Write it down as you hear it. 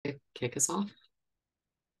kick us off?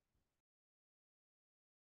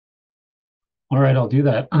 All right, I'll do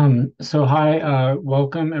that. So hi,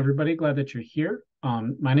 welcome everybody. Glad that you're here.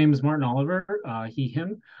 My name is Martyn Oliver, he,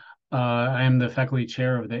 him. I am the faculty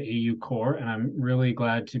chair of the AU Core, and I'm really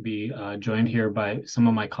glad to be joined here by some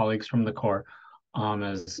of my colleagues from the Core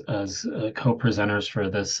as co-presenters for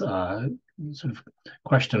this sort of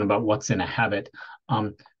question about what's in a habit.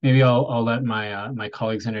 Maybe I'll let my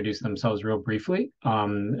colleagues introduce themselves real briefly.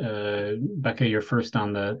 Becca, you're first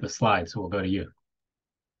on the slide, so we'll go to you.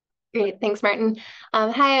 Great, thanks, Martyn.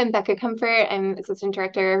 Hi, I'm Becca Comfort. I'm Assistant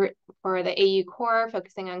Director for the AU Core,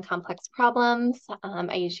 focusing on complex problems.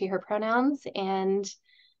 I use she, her pronouns, and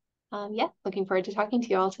yeah, looking forward to talking to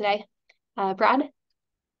you all today. Brad?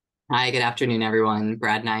 Hi, good afternoon, everyone.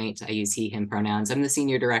 Brad Knight. I use he, him pronouns. I'm the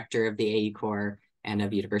Senior Director of the AU Core and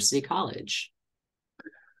of University College.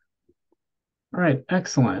 All right,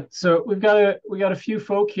 excellent. So we've got a few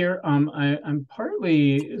folk here. I'm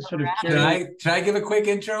partly sort of curious. Should I give a quick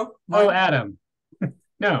intro, Oh, Martyn? Adam.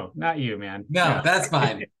 No, not you, man. No, that's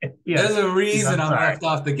fine. Yes, There's a reason I'm I'm sorry. left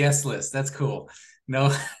off the guest list. That's cool.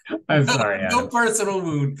 No, I'm no, sorry, no Adam. personal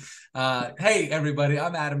wound. Hey, everybody,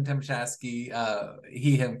 I'm Adam Tamashasky,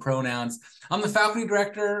 he, him pronouns. I'm the faculty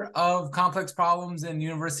director of complex problems in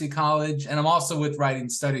University College, and I'm also with writing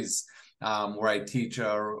studies, where I teach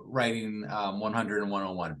writing 100 and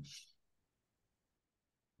 101.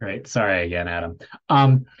 Great. Sorry again, Adam.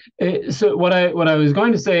 So what I was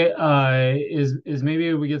going to say is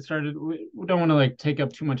maybe we get started. We don't want to like take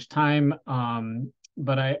up too much time.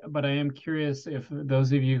 But I am curious if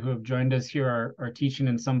those of you who have joined us here are teaching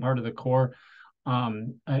in some part of the core.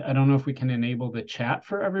 I don't know if we can enable the chat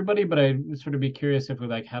for everybody, but I would sort of be curious if we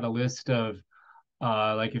like had a list of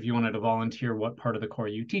like if you wanted to volunteer what part of the core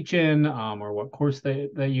you teach in, or what course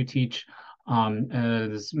that you teach.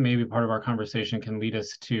 This maybe part of our conversation can lead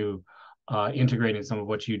us to integrating some of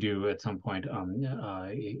what you do at some point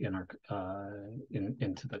in our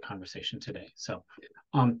into the conversation today. So,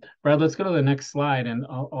 Brad, let's go to the next slide, and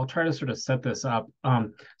I'll try to sort of set this up.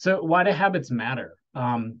 So, why do habits matter?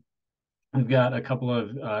 I've got a couple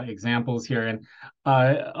of examples here, and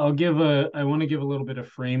I want to give a little bit of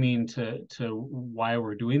framing to why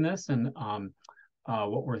we're doing this and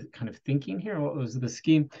what we're kind of thinking here. What was the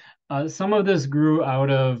scheme? Some of this grew out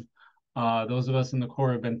of those of us in the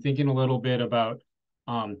core have been thinking a little bit about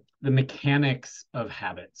the mechanics of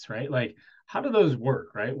habits, right? Like, how do those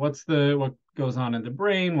work, right? What goes on in the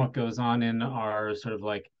brain? What goes on in our sort of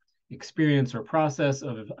like experience or process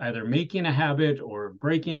of either making a habit or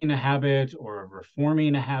breaking a habit or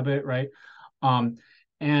reforming a habit, right? And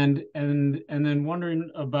then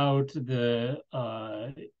wondering about the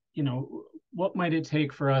what might it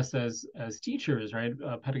take for us as teachers, right,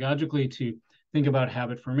 pedagogically to think about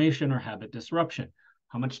habit formation or habit disruption.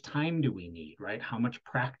 How much time do we need, right? How much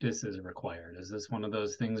practice is required? Is this one of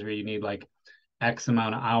those things where you need like X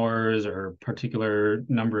amount of hours or particular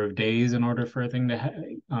number of days in order for a thing to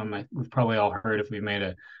we've probably all heard if we've made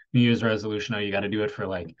a New Year's resolution, oh, you got to do it for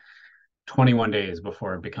like 21 days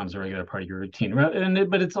before it becomes a regular part of your routine.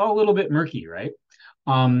 But it's all a little bit murky, right?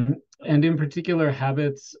 And in particular,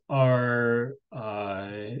 habits are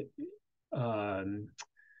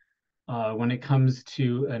when it comes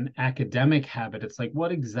to an academic habit, it's like,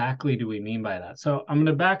 what exactly do we mean by that? So I'm going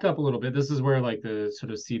to back up a little bit. This is where like the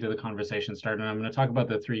sort of seed of the conversation started. And I'm going to talk about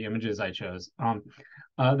the three images I chose.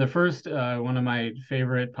 The first, one of my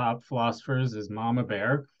favorite pop philosophers is Mama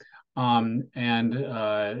Bear. And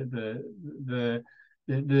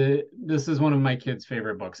this is one of my kids'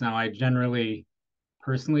 favorite books. Now, I generally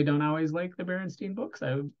personally don't always like the Berenstein books.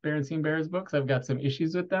 Berenstein Bears books. I've got some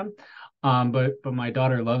issues with them. But my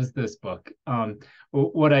daughter loves this book.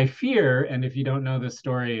 What I fear, and if you don't know the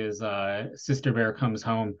story, is Sister Bear comes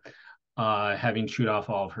home having chewed off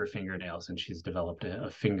all of her fingernails, and she's developed a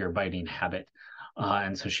finger biting habit.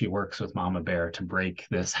 And so she works with Mama Bear to break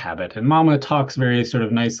this habit. And Mama talks very sort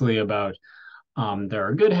of nicely about there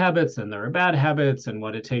are good habits and there are bad habits and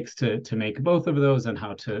what it takes to make both of those and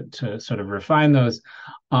how to sort of refine those.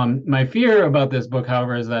 My fear about this book,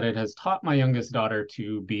 however, is that it has taught my youngest daughter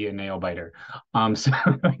to be a nail biter. So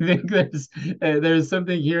I think there's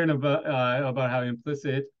something here about how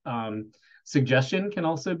implicit suggestion can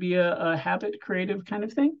also be a habit creative kind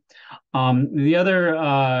of thing. The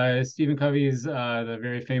other, Stephen Covey's the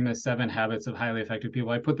very famous 7 Habits of Highly Effective People.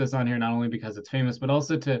 I put this on here not only because it's famous, but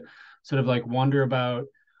also to sort of like wonder about,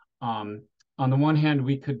 on the one hand,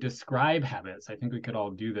 we could describe habits. I think we could all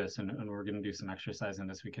do this, and we're going to do some exercise in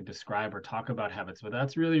this. We could describe or talk about habits, but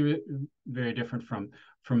that's really very different from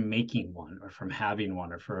making one or from having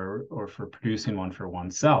one or for producing one for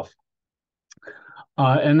oneself.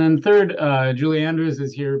 And then third, Julie Andrews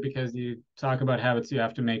is here because you talk about habits, you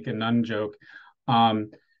have to make a nun joke.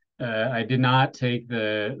 I did not take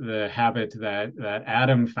the habit that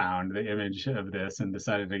Adam found, the image of this, and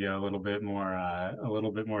decided to go a little bit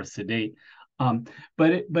more sedate.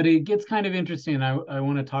 But it gets kind of interesting. I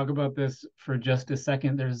want to talk about this for just a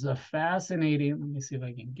second. There's a fascinating. Let me see if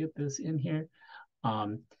I can get this in here.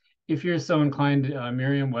 If you're so inclined,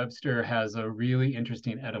 Merriam-Webster has a really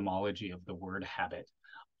interesting etymology of the word habit,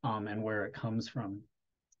 and where it comes from.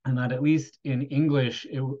 And that at least in English,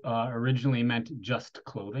 it originally meant just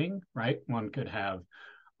clothing, right? One could have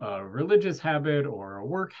a religious habit or a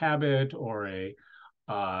work habit or a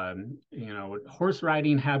horse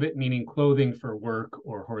riding habit, meaning clothing for work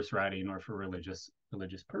or horse riding or for religious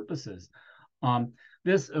purposes.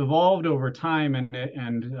 This evolved over time, and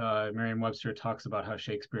Merriam-Webster talks about how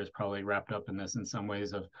Shakespeare is probably wrapped up in this in some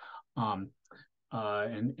ways of,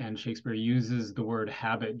 and Shakespeare uses the word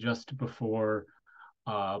habit just before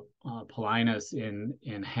Paulinus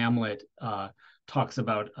in Hamlet talks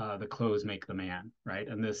about the clothes make the man, right?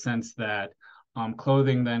 And this sense that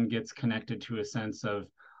clothing then gets connected to a sense of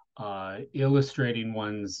illustrating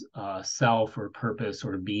one's self or purpose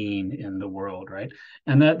or being in the world, right?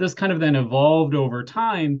 And that this kind of then evolved over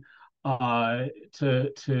time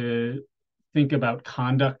to think about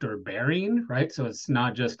conduct or bearing, right? So it's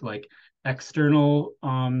not just like external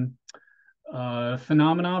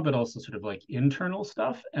phenomena, but also sort of like internal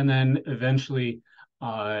stuff. And then eventually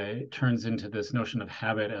turns into this notion of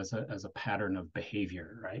habit as a pattern of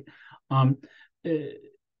behavior, right?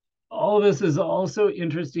 All of this is also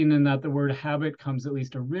interesting in that the word habit comes at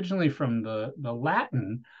least originally from the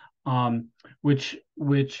Latin,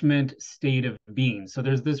 which meant state of being. So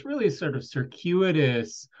there's this really sort of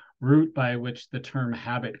circuitous route by which the term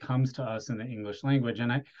habit comes to us in the English language.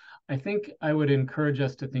 And I think I would encourage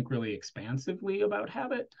us to think really expansively about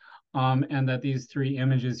habit, and that these three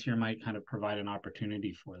images here might kind of provide an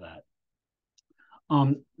opportunity for that.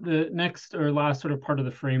 The next or last sort of part of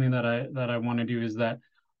the framing that I want to do is that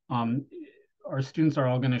our students are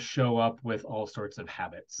all going to show up with all sorts of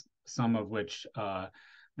habits, some of which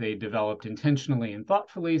they developed intentionally and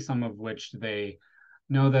thoughtfully, some of which they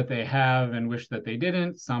know that they have and wish that they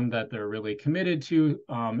didn't, some that they're really committed to,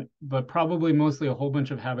 but probably mostly a whole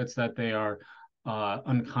bunch of habits that they are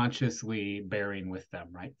unconsciously bearing with them,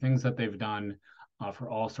 right? Things that they've done for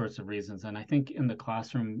all sorts of reasons. And I think in the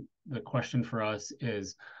classroom, the question for us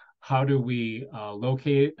is, how do we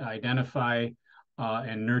locate, identify,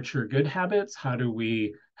 and nurture good habits? How do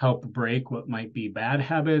we help break what might be bad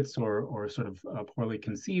habits or sort of poorly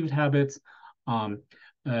conceived habits?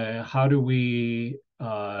 How do we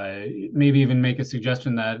maybe even make a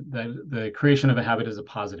suggestion that the creation of a habit is a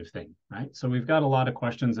positive thing, right? So we've got a lot of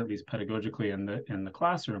questions, at least pedagogically, in the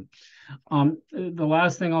classroom. The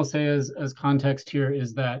last thing I'll say as context here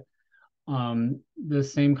is that the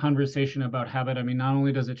same conversation about habit, I mean, not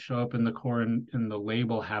only does it show up in the core in the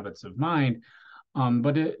label habits of mind,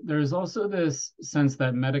 but there's also this sense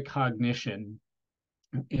that metacognition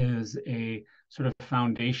is a sort of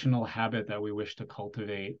foundational habit that we wish to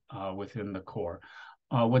cultivate within the core.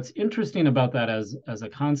 What's interesting about that as a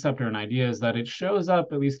concept or an idea is that it shows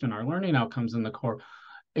up, at least in our learning outcomes in the core,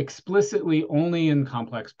 explicitly only in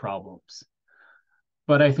complex problems,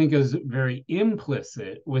 but I think is very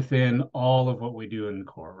implicit within all of what we do in the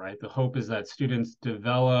core, right? The hope is that students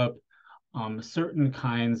develop certain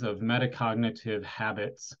kinds of metacognitive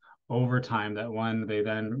habits over time that when they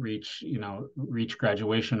then reach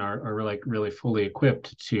graduation are like really fully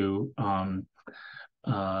equipped to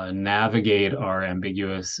navigate our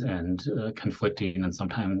ambiguous and conflicting and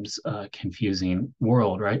sometimes confusing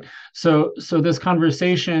world, right? So this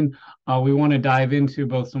conversation, we want to dive into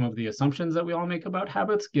both some of the assumptions that we all make about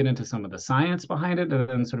habits, get into some of the science behind it, and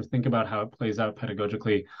then sort of think about how it plays out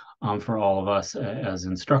pedagogically for all of us as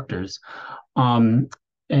instructors. And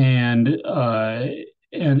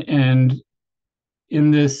in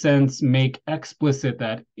this sense, make explicit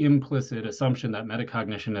that implicit assumption that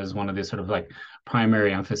metacognition is one of the sort of like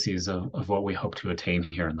primary emphases of what we hope to attain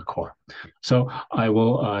here in the core. So I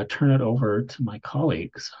will turn it over to my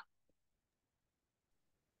colleagues.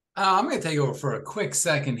 I'm going to take over for a quick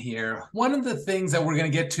second here. One of the things that we're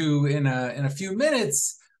going to get to in a few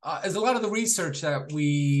minutes is a lot of the research that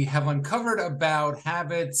we have uncovered about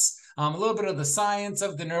habits, a little bit of the science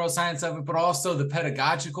of the neuroscience of it, but also the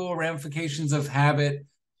pedagogical ramifications of habit.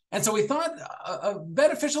 And so we thought a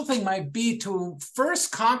beneficial thing might be to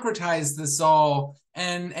first concretize this all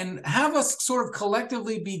and have us sort of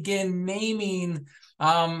collectively begin naming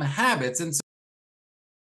habits. And so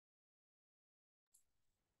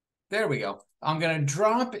there we go. I'm going to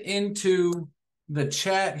drop into the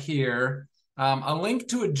chat here a link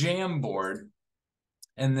to a Jamboard,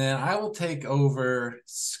 and then I will take over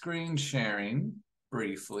screen sharing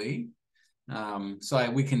briefly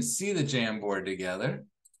so we can see the Jamboard together.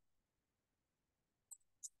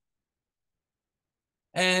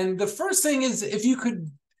 And the first thing is, if you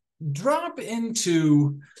could drop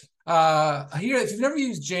into here, if you've never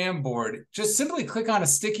used Jamboard, just simply click on a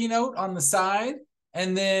sticky note on the side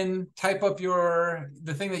and then type up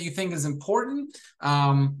the thing that you think is important.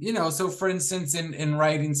 You know, so for instance, in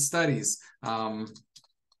writing studies,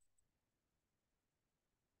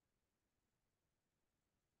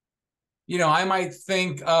 you know, I might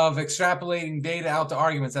think of extrapolating data out to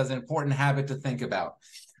arguments as an important habit to think about.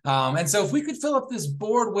 And so if we could fill up this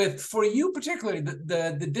board with, for you particularly,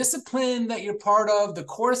 the discipline that you're part of, the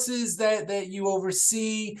courses that you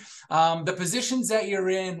oversee, the positions that you're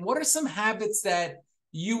in, what are some habits that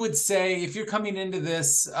you would say, if you're coming into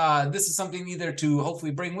this, this is something either to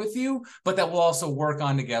hopefully bring with you, but that we'll also work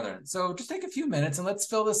on together. So just take a few minutes and let's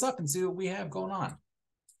fill this up and see what we have going on.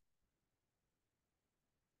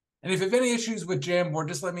 And if you have any issues with Jamboard,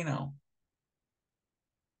 just let me know.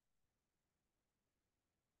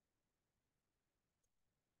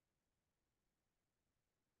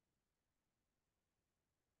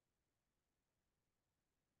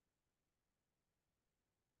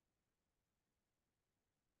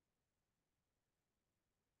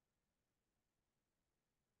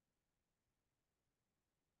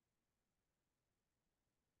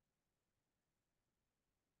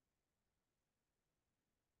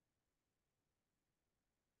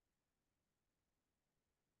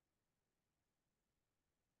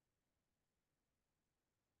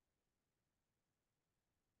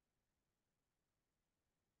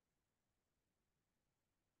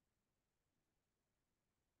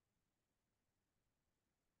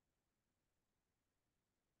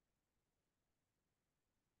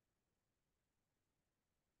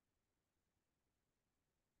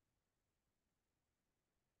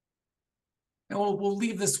 And we'll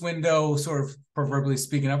leave this window, sort of proverbially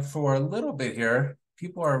speaking, up for a little bit here.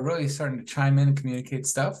 People are really starting to chime in and communicate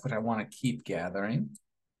stuff, but I want to keep gathering.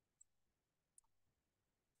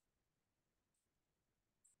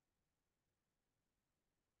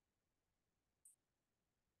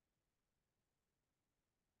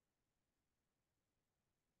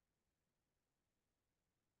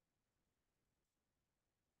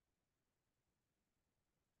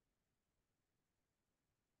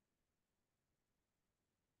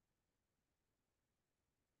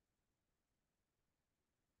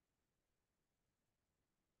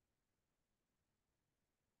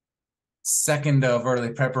 Second of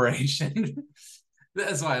early preparation.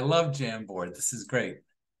 That's why I love Jamboard. This is great.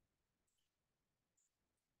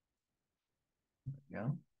 There we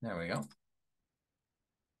go. There we go.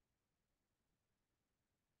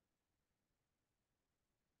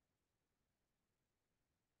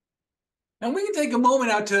 And we can take a moment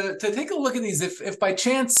out to take a look at these. If by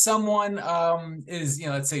chance someone is, you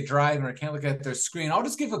know, let's say driving or can't look at their screen, I'll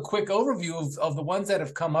just give a quick overview of the ones that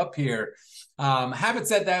have come up here. Habits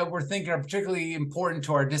that we're thinking are particularly important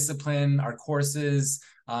to our discipline, our courses,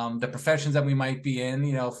 the professions that we might be in,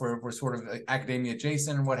 you know, if we're sort of academia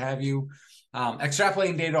adjacent or what have you.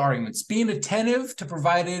 Extrapolating data arguments, being attentive to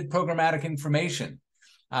provided programmatic information.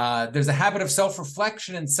 There's a habit of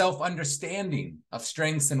self-reflection and self-understanding of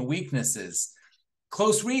strengths and weaknesses.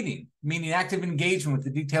 Close reading, meaning active engagement with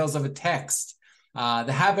the details of a text.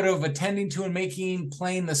 The habit of attending to and making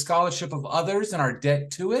plain the scholarship of others and our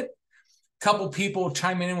debt to it. A couple people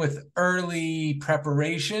chiming in with early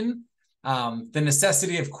preparation. The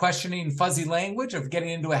necessity of questioning fuzzy language, of getting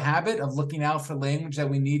into a habit of looking out for language that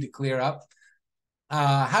we need to clear up.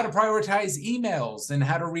 How to prioritize emails and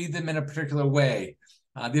how to read them in a particular way.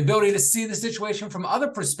 The ability to see the situation from other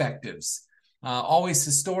perspectives, always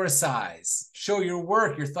historicize, show your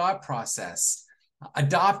work, your thought process,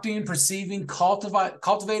 adopting, perceiving,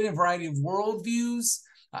 cultivating a variety of worldviews,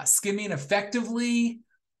 skimming effectively,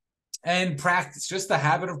 and practice, just the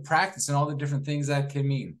habit of practice and all the different things that can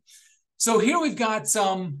mean. So here we've got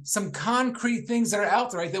some concrete things that are out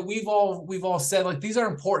there, right, that we've all said, like, these are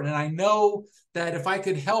important. And I know that if I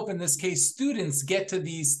could help, in this case, students get to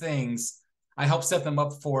these things, I help set them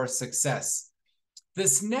up for success.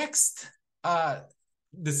 This next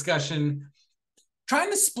discussion, trying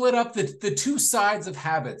to split up the two sides of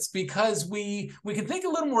habits, because we can think a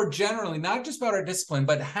little more generally, not just about our discipline,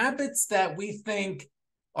 but habits that we think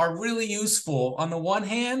are really useful on the one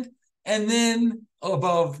hand, and then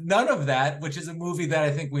above none of that, which is a movie that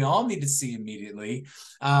I think we all need to see immediately.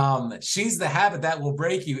 She's the habit that will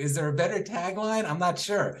break you. Is there a better tagline? I'm not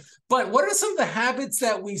sure. But what are some of the habits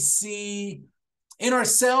that we see in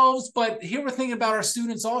ourselves, but here we're thinking about our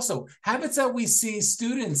students also. Habits that we see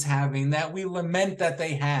students having that we lament that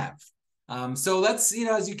they have. So let's,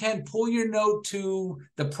 as you can, pull your note to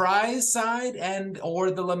the prize side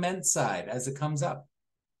or the lament side as it comes up.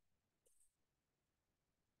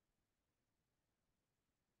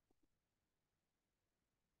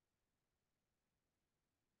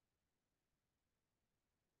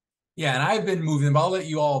 Yeah, and I've been moving them, but I'll let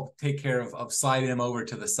you all take care of sliding them over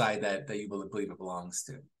to the side that you believe it belongs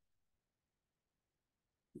to.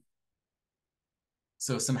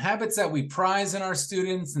 So some habits that we prize in our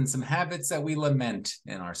students and some habits that we lament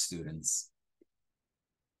in our students.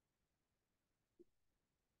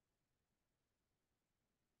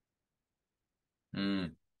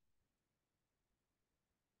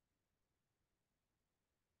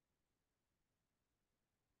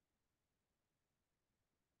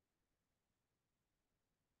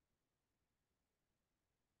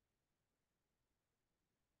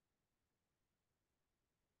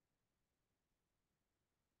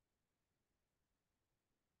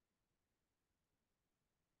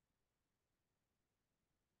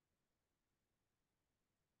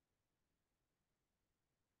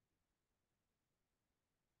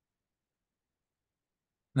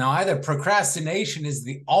 Now, either procrastination is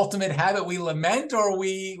the ultimate habit we lament, or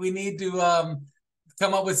we need to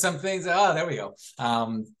come up with some things. Oh, there we go.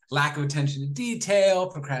 Lack of attention to detail,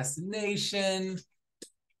 procrastination.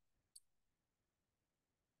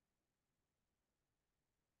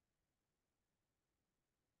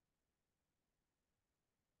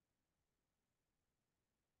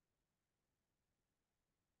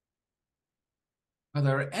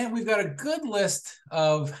 And we've got a good list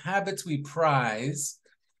of habits we prize.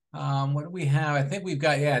 What do we have? I think we've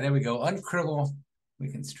got, yeah, there we go. Uncritical.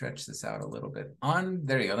 We can stretch this out a little bit.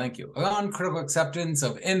 There you go. Thank you. Uncritical acceptance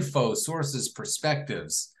of info, sources,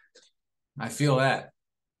 perspectives. I feel that.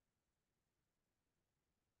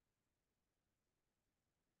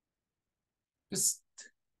 Just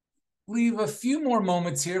leave a few more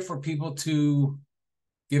moments here for people to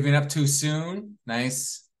giving up too soon.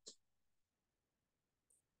 Nice.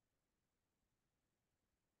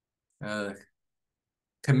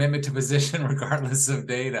 Commitment to position regardless of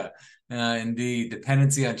data. Indeed,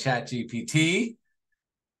 dependency on ChatGPT. I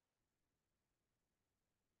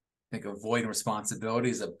think avoiding responsibility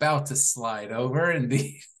is about to slide over.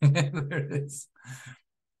 Indeed, there it is.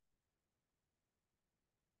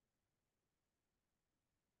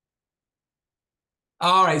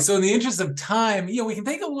 All right, so in the interest of time, we can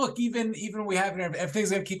take a look, even we have, if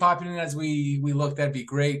things are going to keep popping in as we look, that'd be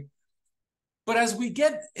great. But as we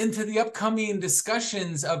get into the upcoming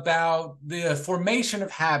discussions about the formation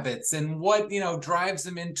of habits and what, drives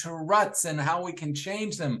them into ruts and how we can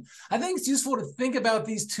change them, I think it's useful to think about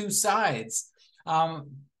these two sides,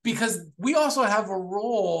 because we also have a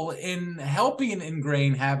role in helping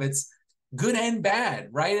ingrain habits, good and bad,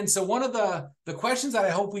 right? And so one of the questions that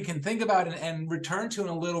I hope we can think about and return to in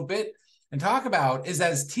a little bit and talk about is,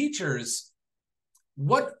 as teachers,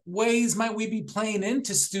 what ways might we be playing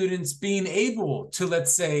into students being able to,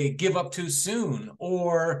 let's say, give up too soon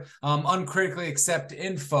or uncritically accept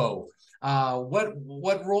info?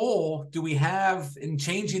 What role do we have in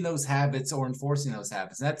changing those habits or enforcing those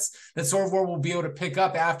habits? And that's sort of where we'll be able to pick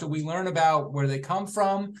up after we learn about where they come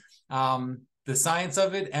from, the science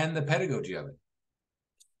of it, and the pedagogy of it.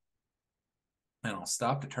 And I'll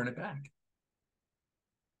stop to turn it back.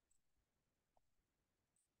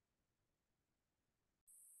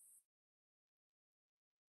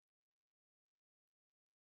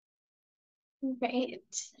 Right.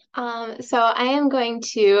 So I am going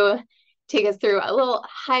to take us through a little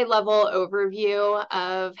high-level overview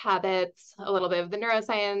of habits, a little bit of the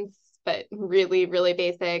neuroscience, but really, really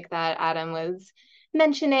basic that Adam was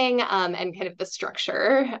mentioning, and kind of the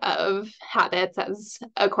structure of habits as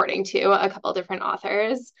according to a couple different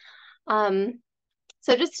authors.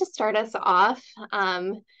 So just to start us off,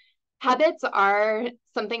 habits are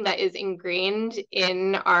something that is ingrained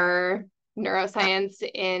in our neuroscience,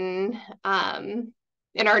 in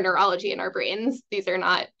our neurology, in our brains. These are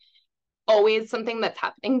not always something that's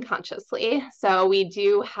happening consciously. So we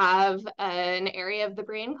do have an area of the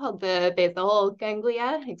brain called the basal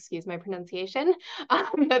ganglia, excuse my pronunciation,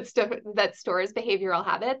 that stores behavioral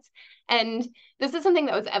habits. And this is something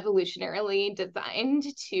that was evolutionarily designed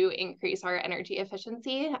to increase our energy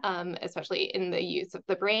efficiency, especially in the use of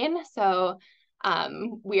the brain. So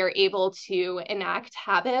we are able to enact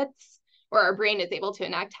habits, or our brain is able to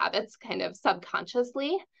enact habits kind of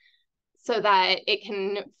subconsciously, so that it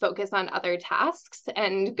can focus on other tasks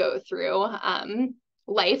and go through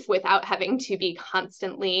life without having to be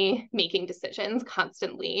constantly making decisions,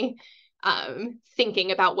 constantly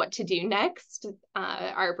thinking about what to do next,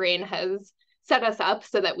 our brain has set us up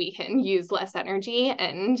so that we can use less energy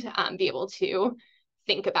and be able to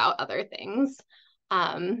think about other things.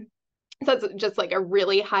 So it's just like a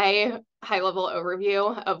really high level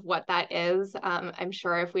overview of what that is. I'm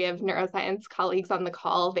sure if we have neuroscience colleagues on the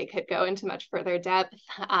call, they could go into much further depth.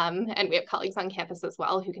 And we have colleagues on campus as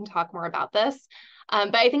well who can talk more about this.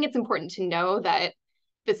 But I think it's important to know that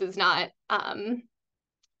this is not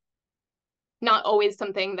always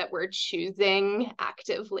something that we're choosing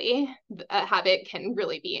actively. A habit can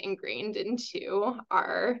really be ingrained into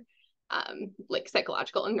our like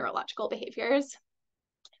psychological and neurological behaviors.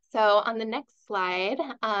 So on the next slide,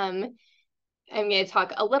 I'm going to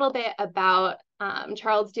talk a little bit about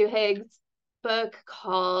Charles Duhigg's book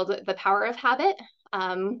called The Power of Habit,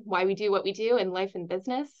 Why We Do What We Do in Life and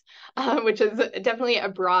Business, which is definitely a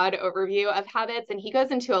broad overview of habits. And he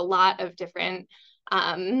goes into a lot of different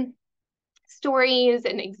stories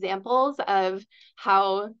and examples of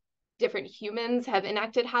how different humans have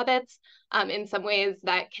enacted habits. In some ways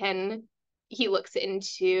that he looks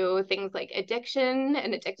into things like addiction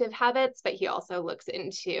and addictive habits, but he also looks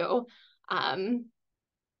into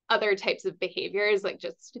other types of behaviors, like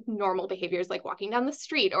just normal behaviors like walking down the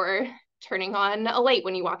street or turning on a light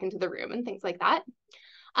when you walk into the room and things like that.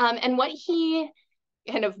 And what he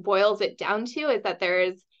kind of boils it down to is that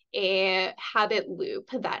there's a habit loop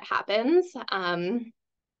that happens.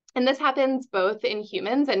 And this happens both in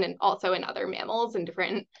humans and also in other mammals and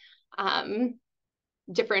different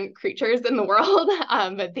creatures in the world,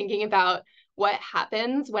 but thinking about what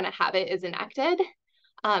happens when a habit is enacted.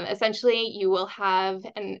 Essentially, you will have,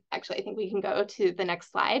 and actually I think we can go to the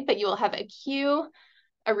next slide, but you will have a cue,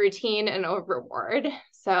 a routine, and a reward.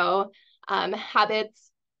 So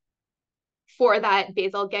habits for that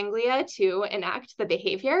basal ganglia to enact the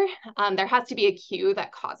behavior, there has to be a cue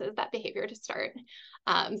that causes that behavior to start.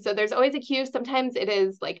 So there's always a cue. Sometimes it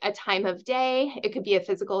is like a time of day. It could be a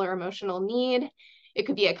physical or emotional need. It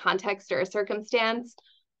could be a context or a circumstance,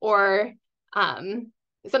 or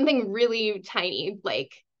something really tiny,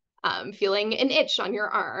 like feeling an itch on your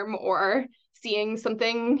arm, or seeing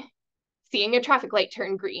a traffic light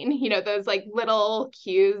turn green. You know, those like little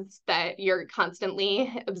cues that you're constantly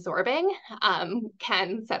absorbing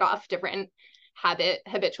can set off different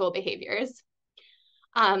habitual behaviors.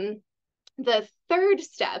 The third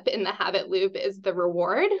step in the habit loop is the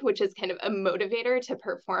reward, which is kind of a motivator to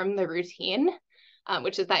perform the routine,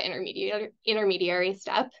 which is that intermediary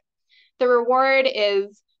step. The reward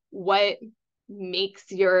is what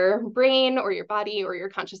makes your brain or your body or your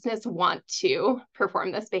consciousness want to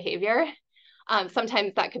perform this behavior.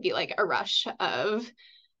 Sometimes that could be like a rush of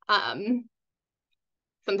something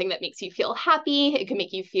that makes you feel happy. It can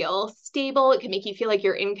make you feel stable. It can make you feel like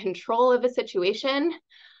you're in control of a situation.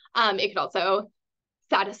 It could also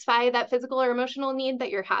satisfy that physical or emotional need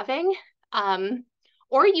that you're having.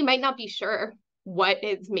 Or you might not be sure what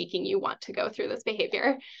is making you want to go through this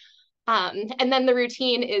behavior. And then the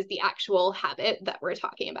routine is the actual habit that we're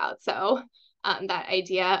talking about. So that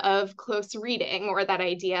idea of close reading, or that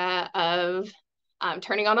idea of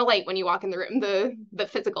turning on a light when you walk in the room, the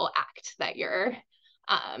physical act that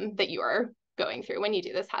you are going through when you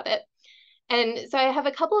do this habit. And so I have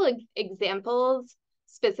a couple of examples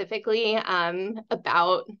specifically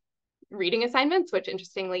about reading assignments, which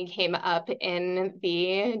interestingly came up in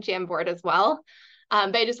the Jamboard as well.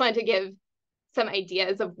 But I just wanted to give some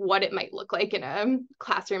ideas of what it might look like in a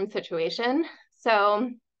classroom situation. So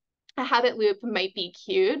a habit loop might be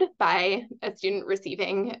cued by a student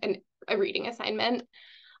receiving a reading assignment.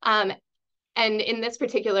 And in this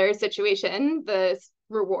particular situation, the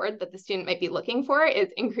reward that the student might be looking for is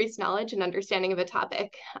increased knowledge and understanding of a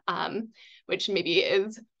topic, which maybe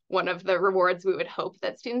is one of the rewards we would hope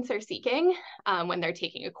that students are seeking when they're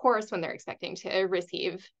taking a course, when they're expecting to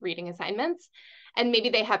receive reading assignments. And maybe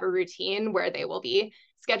they have a routine where they will be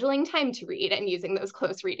scheduling time to read and using those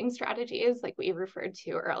close reading strategies like we referred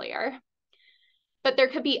to earlier. But there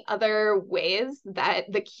could be other ways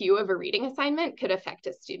that the cue of a reading assignment could affect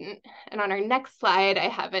a student. And on our next slide, I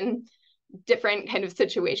have a different kind of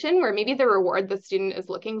situation where maybe the reward the student is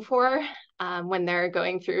looking for when they're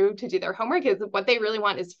going through to do their homework is what they really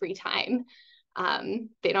want is free time.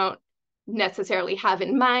 They don't necessarily have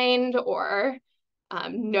in mind or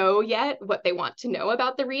know yet what they want to know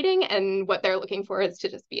about the reading, and what they're looking for is to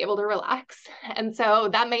just be able to relax. And so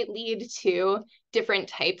that might lead to different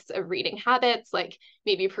types of reading habits, like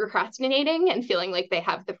maybe procrastinating and feeling like they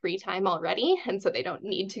have the free time already, and so they don't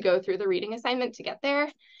need to go through the reading assignment to get there.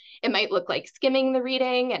 It might look like skimming the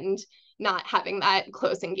reading and not having that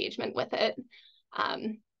close engagement with it.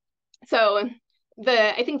 So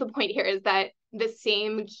I think the point here is that the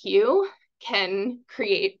same cue can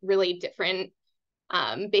create really different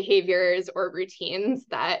behaviors or routines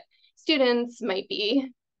that students might be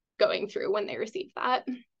going through when they receive that.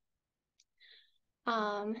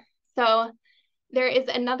 So there is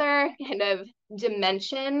another kind of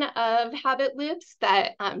dimension of habit loops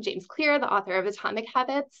that James Clear, the author of Atomic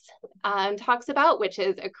Habits, talks about, which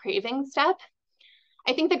is a craving step.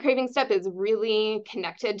 I think the craving step is really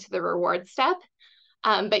connected to the reward step,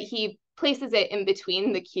 but he places it in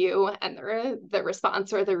between the cue and the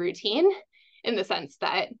response or the routine, in the sense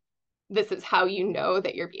that this is how you know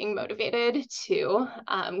that you're being motivated to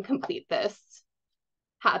complete this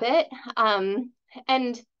habit.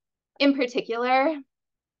 And in particular,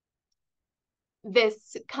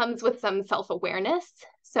 this comes with some self-awareness.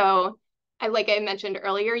 So like I mentioned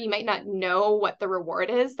earlier, you might not know what the reward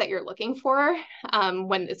is that you're looking for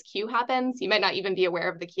when this cue happens. You might not even be aware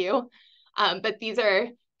of the cue, but these are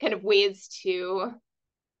kind of ways to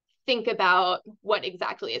think about what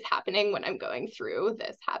exactly is happening when I'm going through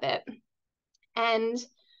this habit. And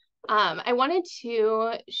I wanted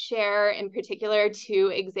to share in particular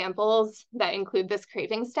 2 examples that include this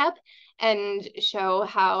craving step and show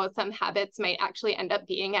how some habits might actually end up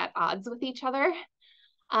being at odds with each other.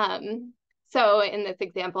 So in this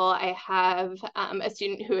example, I have a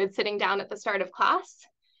student who is sitting down at the start of class,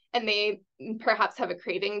 and they perhaps have a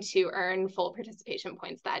craving to earn full participation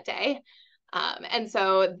points that day. And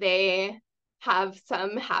so they have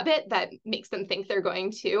some habit that makes them think they're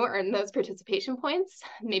going to earn those participation points.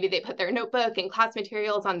 Maybe they put their notebook and class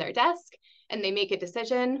materials on their desk, and they make a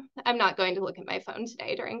decision, I'm not going to look at my phone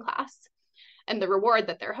today during class. And the reward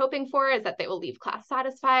that they're hoping for is that they will leave class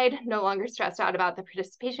satisfied, no longer stressed out about the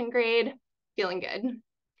participation grade, feeling good.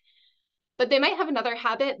 But they might have another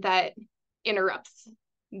habit that interrupts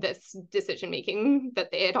this decision-making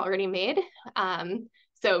that they had already made.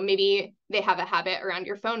 So maybe they have a habit around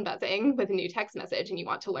your phone buzzing with a new text message, and you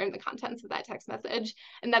want to learn the contents of that text message.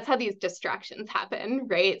 And that's how these distractions happen,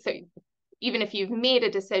 right? So even if you've made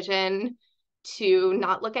a decision to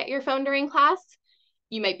not look at your phone during class,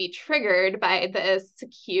 you might be triggered by this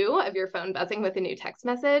cue of your phone buzzing with a new text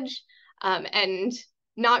message, and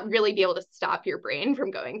not really be able to stop your brain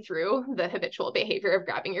from going through the habitual behavior of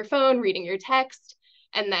grabbing your phone, reading your text,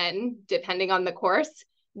 and then depending on the course,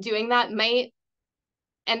 doing that might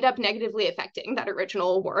end up negatively affecting that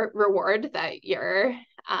original reward that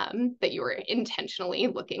you were intentionally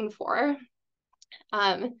looking for.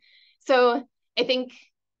 So I think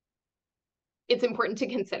it's important to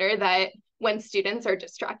consider that when students are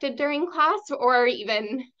distracted during class, or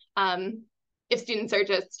even if students are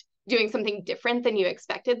just doing something different than you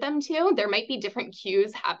expected them to, there might be different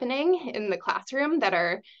cues happening in the classroom that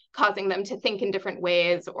are causing them to think in different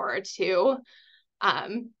ways, or to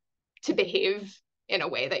behave in a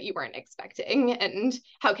way that you weren't expecting. And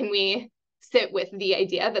how can we sit with the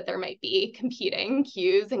idea that there might be competing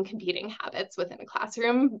cues and competing habits within a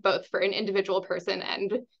classroom, both for an individual person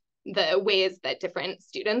and the ways that different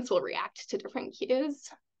students will react to different cues.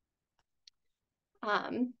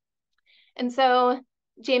 And so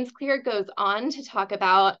James Clear goes on to talk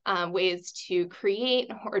about ways to create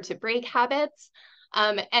or to break habits.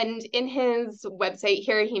 And in his website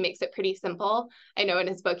here, he makes it pretty simple. I know in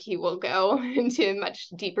his book, he will go into much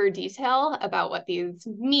deeper detail about what these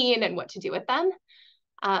mean and what to do with them.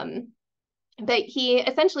 But he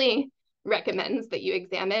essentially recommends that you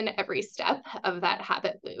examine every step of that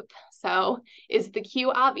habit loop. So is the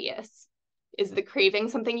cue obvious? Is the craving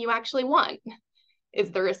something you actually want?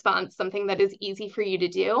 Is the response something that is easy for you to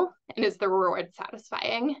do? And is the reward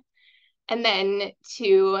satisfying? And then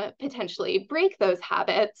to potentially break those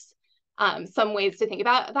habits, some ways to think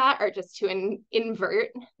about that are just to invert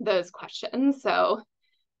those questions. So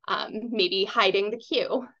maybe hiding the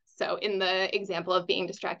cue. So in the example of being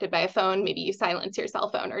distracted by a phone, maybe you silence your cell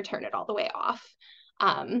phone or turn it all the way off.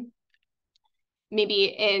 Maybe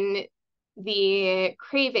in the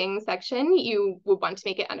craving section, you would want to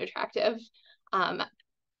make it unattractive. I'm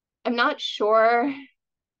not sure,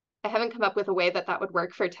 I haven't come up with a way that would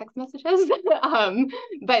work for text messages,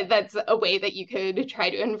 but that's a way that you could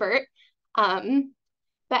try to invert. But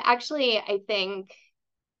actually, I think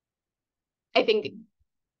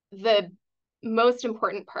the most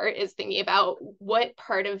important part is thinking about what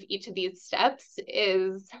part of each of these steps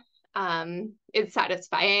is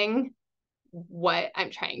satisfying what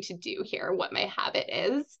I'm trying to do here, what my habit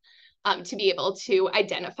is, to be able to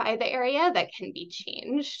identify the area that can be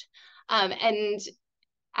changed. And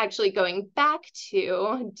actually going back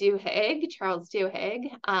to Charles Duhigg,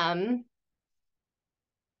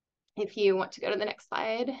 if you want to go to the next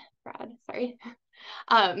slide, Brad, sorry.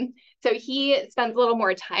 So he spends a little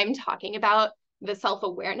more time talking about the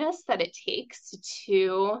self-awareness that it takes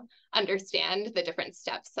to understand the different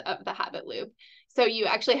steps of the habit loop. So you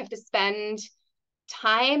actually have to spend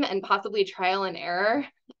time and possibly trial and error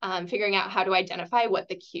figuring out how to identify what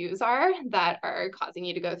the cues are that are causing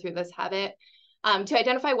you to go through this habit, to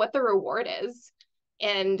identify what the reward is.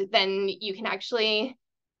 And then you can actually,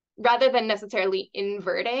 rather than necessarily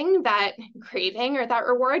inverting that craving or that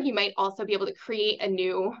reward, you might also be able to create a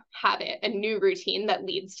new habit, a new routine that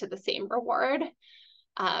leads to the same reward.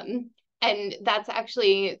 And that's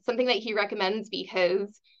actually something that he recommends,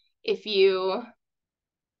 because if your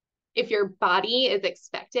body is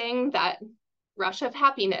expecting that rush of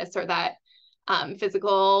happiness or that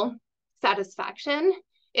physical satisfaction,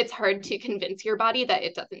 it's hard to convince your body that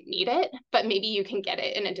it doesn't need it, but maybe you can get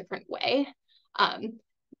it in a different way.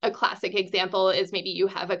 A classic example is maybe you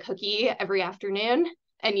have a cookie every afternoon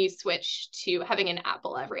and you switch to having an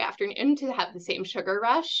apple every afternoon to have the same sugar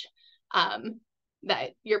rush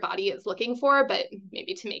that your body is looking for, but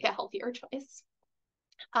maybe to make a healthier choice.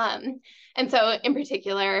 And so in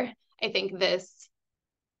particular, I think this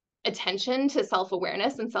attention to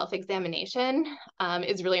self-awareness and self-examination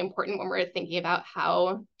is really important when we're thinking about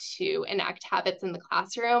how to enact habits in the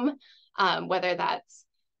classroom, whether that's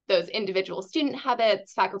those individual student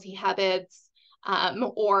habits, faculty habits,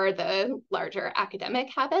 or the larger academic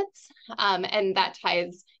habits. And that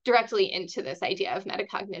ties directly into this idea of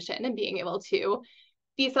metacognition and being able to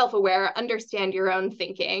be self-aware, understand your own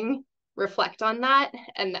thinking, reflect on that,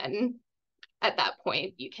 and then at that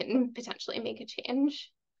point, you can potentially make a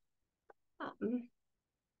change.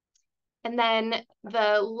 And then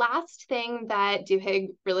the last thing that Duhigg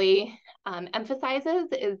really emphasizes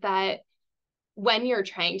is that when you're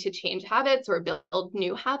trying to change habits or build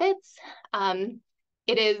new habits,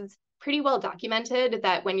 it is pretty well documented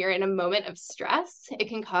that when you're in a moment of stress, it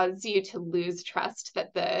can cause you to lose trust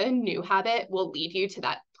that the new habit will lead you to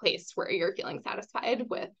that place where you're feeling satisfied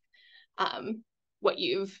with what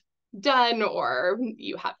you've done, or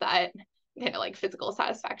you have that kind of like physical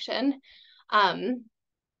satisfaction.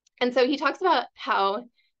 And so he talks about how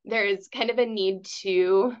there's kind of a need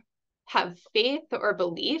to have faith or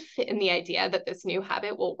belief in the idea that this new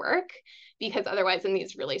habit will work, because otherwise in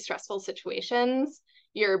these really stressful situations,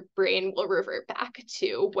 your brain will revert back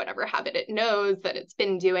to whatever habit it knows that it's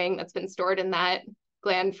been doing, that's been stored in that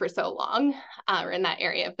gland for so long, or in that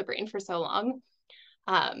area of the brain for so long.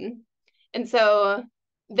 And so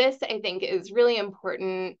this, I think, is really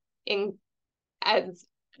important as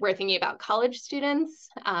we're thinking about college students.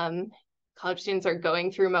 College students are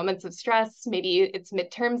going through moments of stress. Maybe it's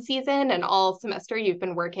midterm season and all semester you've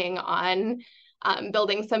been working on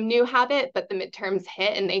building some new habit, but the midterms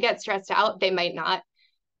hit and they get stressed out. They might not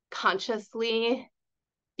consciously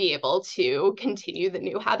be able to continue the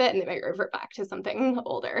new habit, and they might revert back to something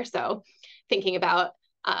older. So thinking about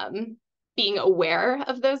being aware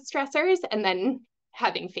of those stressors and then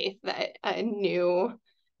having faith that a new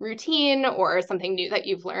routine or something new that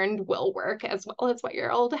you've learned will work as well as what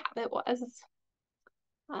your old habit was.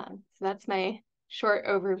 So that's my short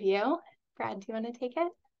overview. Brad, do you want to take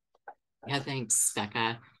it? Yeah, thanks,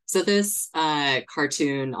 Becca. So this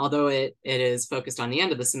cartoon, although it is focused on the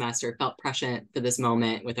end of the semester, felt prescient for this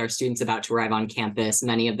moment with our students about to arrive on campus.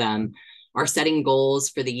 Many of them are setting goals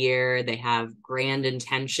for the year. They have grand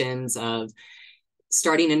intentions of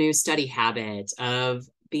starting a new study habit, of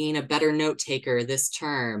being a better note taker this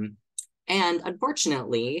term. And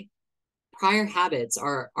unfortunately, prior habits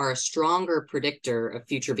are a stronger predictor of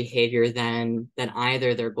future behavior than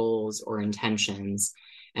either their goals or intentions.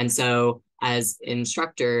 And so as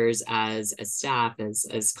instructors, as staff,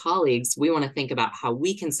 as colleagues, we want to think about how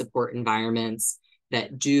we can support environments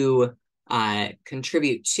that do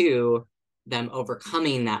contribute to them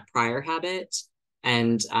overcoming that prior habit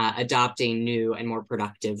and adopting new and more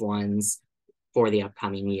productive ones for the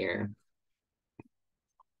upcoming year.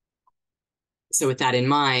 So with that in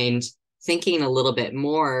mind, thinking a little bit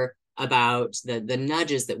more about the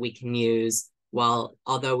nudges that we can use,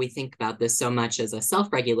 although we think about this so much as a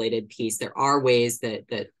self-regulated piece, there are ways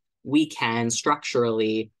that we can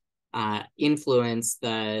structurally influence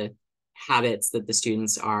the habits that the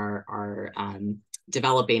students are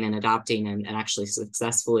developing and adopting and actually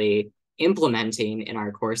successfully implementing in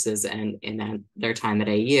our courses and in their time at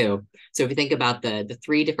AU. So if you think about the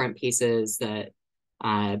three different pieces that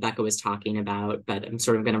Becca was talking about, but I'm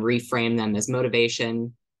sort of going to reframe them as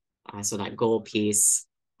motivation, so that goal piece,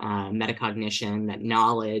 metacognition, that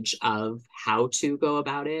knowledge of how to go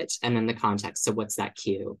about it, and then the context, so what's that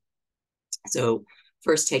cue? So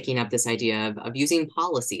first, taking up this idea of using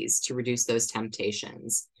policies to reduce those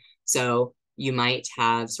temptations. So you might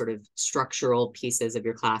have sort of structural pieces of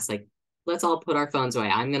your class, like let's all put our phones away.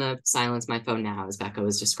 I'm going to silence my phone now, as Becca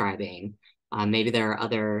was describing. Maybe there are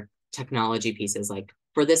other technology pieces, like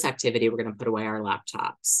for this activity, we're going to put away our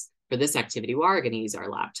laptops. For this activity, we are going to use our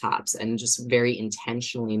laptops, and just very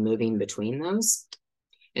intentionally moving between those.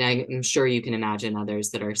 And I'm sure you can imagine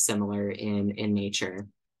others that are similar in nature.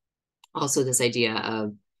 Also, this idea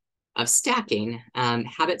of stacking.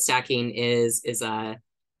 Habit stacking is a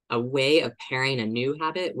way of pairing a new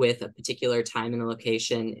habit with a particular time and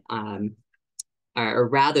location, or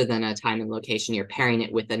rather than a time and location, you're pairing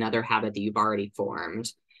it with another habit that you've already formed.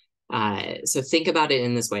 So think about it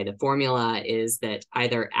in this way. The formula is that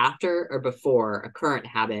either after or before a current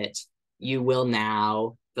habit, you will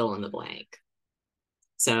now fill in the blank.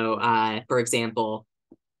 So for example,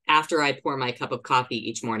 after I pour my cup of coffee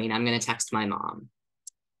each morning, I'm going to text my mom.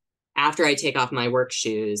 After I take off my work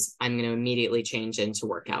shoes, I'm going to immediately change into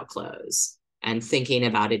workout clothes. And thinking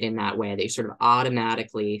about it in that way, they sort of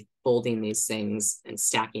automatically folding these things and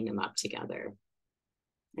stacking them up together.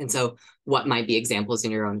 And so what might be examples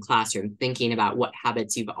in your own classroom, thinking about what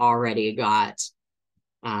habits you've already got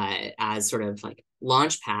as sort of like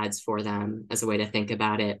launch pads for them as a way to think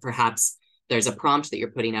about it. Perhaps there's a prompt that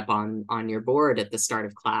you're putting up on your board at the start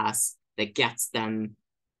of class that gets them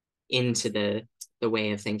into the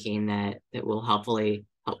way of thinking that will help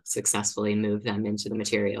successfully move them into the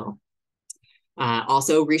material.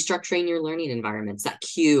 Also, restructuring your learning environments. That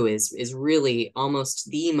cue is really almost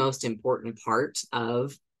the most important part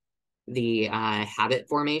of the habit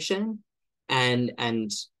formation.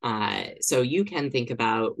 And so you can think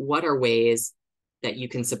about what are ways that you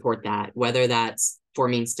can support that, whether that's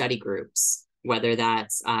forming study groups, whether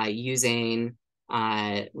that's using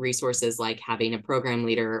resources like having a program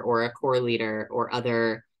leader or a core leader or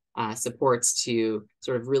other supports to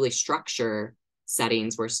sort of really structure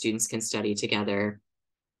settings where students can study together.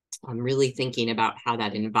 I'm really thinking about how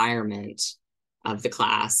that environment of the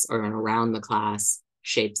class or around the class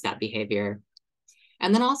shapes that behavior.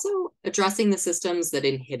 And then also addressing the systems that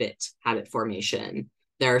inhibit habit formation.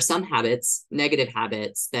 There are some habits, negative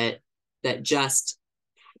habits, that just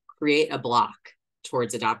create a block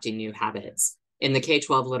towards adopting new habits. In the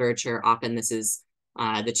K-12 literature, often this is,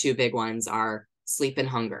 the two big ones are sleep and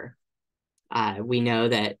hunger. We know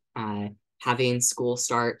that having school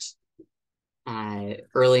start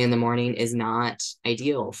early in the morning is not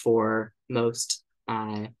ideal for most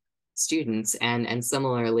students. And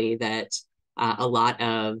similarly, that a lot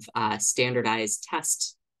of standardized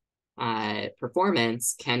test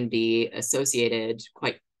performance can be associated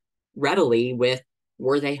quite readily with,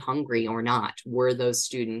 were they hungry or not? Were those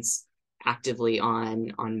students actively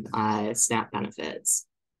on SNAP benefits?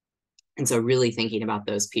 And so really thinking about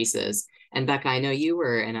those pieces. And Becca, I know you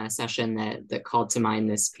were in a session that called to mind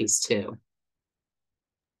this piece too.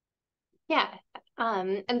 Yeah.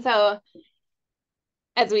 And so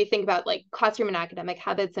as we think about like classroom and academic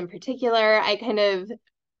habits in particular, I kind of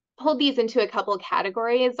pulled these into a couple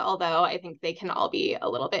categories, although I think they can all be a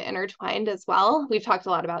little bit intertwined as well. We've talked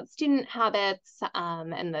a lot about student habits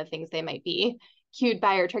and the things they might be cued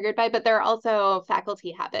by or triggered by, but there are also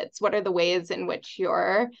faculty habits. What are the ways in which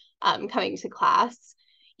you're coming to class?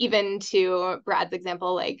 Even to Brad's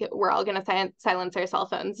example, like we're all going to silence our cell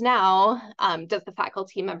phones now. Does the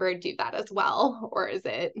faculty member do that as well? Or is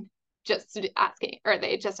it just asking, or are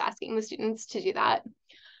they just asking the students to do that?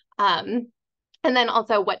 And then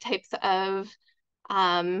also what types of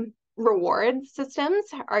reward systems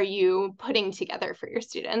are you putting together for your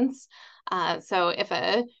students? So if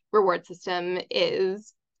a reward system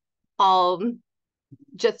is all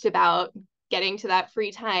just about getting to that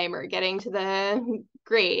free time or getting to the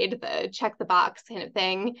grade, the check the box kind of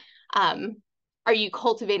thing, are you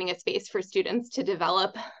cultivating a space for students to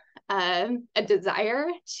develop a desire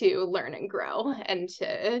to learn and grow and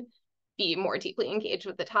to be more deeply engaged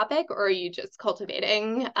with the topic? Or are you just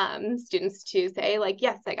cultivating students to say like,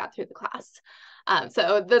 yes, I got through the class?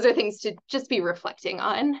 So those are things to just be reflecting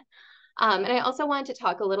on. And I also wanted to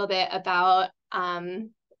talk a little bit about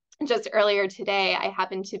just earlier today, I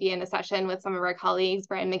happened to be in a session with some of our colleagues,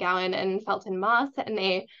 Brian McGowan and Felton Moss, and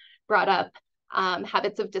they brought up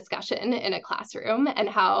habits of discussion in a classroom and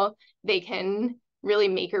how they can really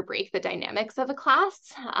make or break the dynamics of a class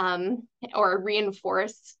or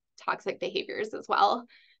reinforce toxic behaviors as well.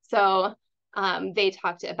 So they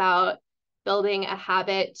talked about building a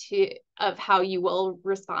habit of how you will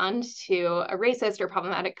respond to a racist or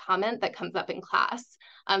problematic comment that comes up in class,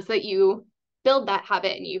 so that you build that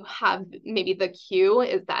habit and you have maybe the cue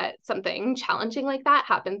is that something challenging like that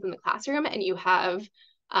happens in the classroom and you have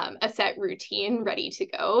a set routine ready to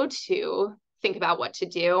go to think about what to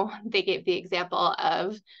do. They gave the example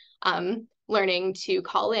of learning to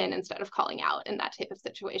call in instead of calling out in that type of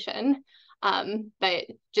situation. But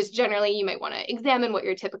just generally, you might want to examine what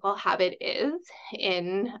your typical habit is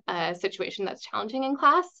in a situation that's challenging in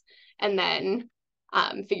class, and then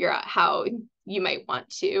figure out how you might want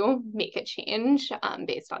to make a change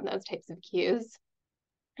based on those types of cues.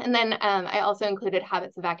 And then I also included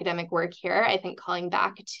habits of academic work here. I think calling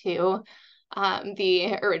back to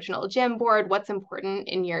the original gym board, what's important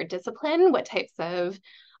in your discipline, what types of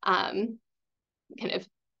kind of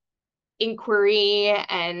inquiry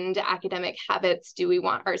and academic habits do we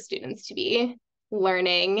want our students to be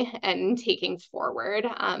learning and taking forward,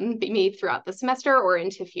 maybe throughout the semester or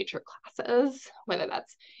into future classes, whether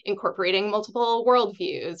that's incorporating multiple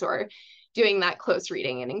worldviews or doing that close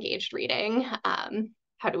reading and engaged reading.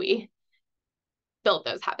 How do we build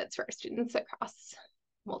those habits for our students across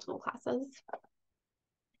multiple classes?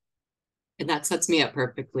 And that sets me up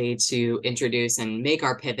perfectly to introduce and make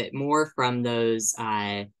our pivot more from those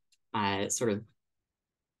sort of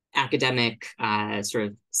academic sort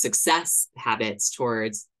of success habits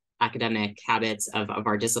towards academic habits of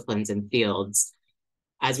our disciplines and fields.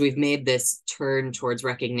 As we've made this turn towards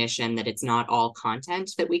recognition that it's not all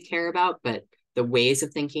content that we care about, but the ways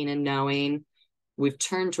of thinking and knowing, we've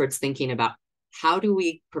turned towards thinking about how do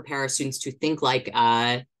we prepare our students to think like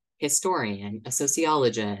a historian, a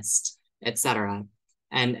sociologist, etc.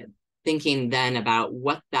 And thinking then about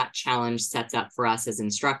what that challenge sets up for us as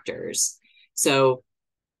instructors. So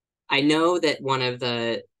I know that one of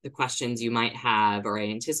the questions you might have, or I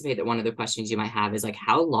anticipate that one of the questions you might have is like,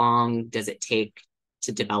 how long does it take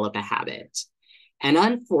to develop a habit? And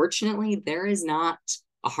unfortunately, there is not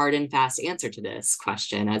a hard and fast answer to this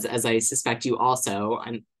question, as I suspect you also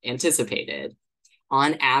anticipated.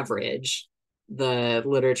 On average, the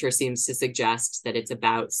literature seems to suggest that it's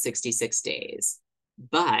about 66 days.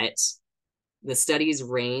 But the studies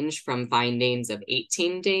range from findings of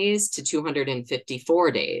 18 days to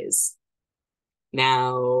 254 days.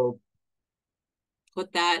 Now,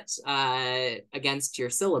 put that against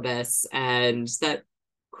your syllabus, and that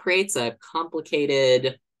creates a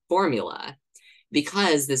complicated formula,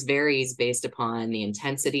 because this varies based upon the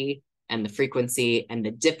intensity and the frequency and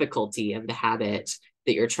the difficulty of the habit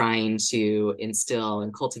that you're trying to instill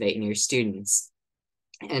and cultivate in your students.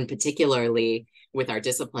 And particularly with our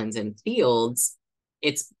disciplines and fields,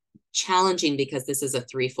 it's challenging because this is a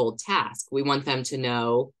threefold task. We want them to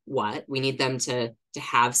know what, we need them to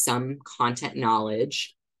have some content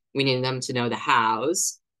knowledge, we need them to know the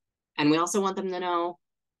hows, and we also want them to know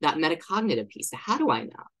that metacognitive piece, the how do I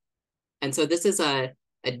know? And so this is a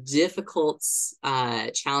difficult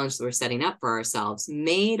challenge that we're setting up for ourselves,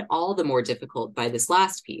 made all the more difficult by this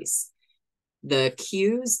last piece. The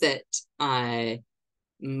cues that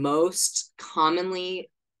most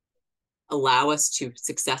commonly allow us to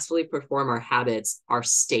successfully perform our habits are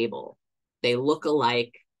stable. They look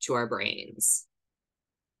alike to our brains.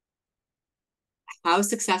 How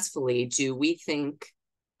successfully do we think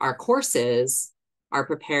our courses are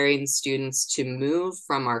preparing students to move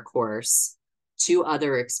from our course to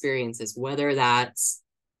other experiences, whether that's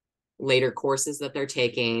later courses that they're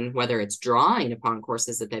taking, whether it's drawing upon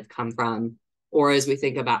courses that they've come from, or as we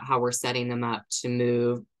think about how we're setting them up to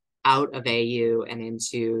move out of AU and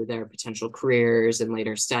into their potential careers and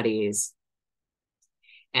later studies.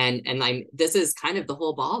 And this is kind of the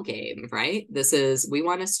whole ball game, right? This is, we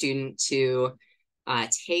want a student to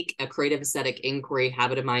take a creative aesthetic inquiry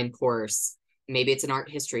habit of mind course. Maybe it's an art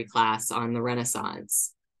history class on the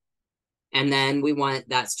Renaissance. And then we want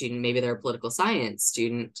that student, maybe they're a political science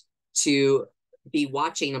student, to be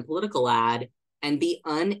watching a political ad and be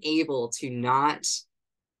unable to not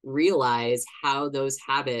realize how those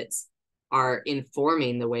habits are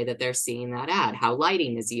informing the way that they're seeing that ad, how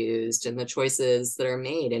lighting is used and the choices that are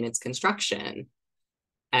made in its construction.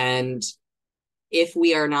 And if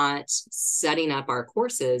we are not setting up our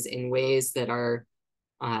courses in ways that are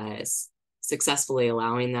successfully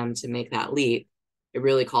allowing them to make that leap, it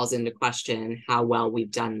really calls into question how well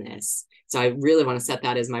we've done this. So I really want to set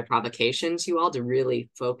that as my provocation to you all to really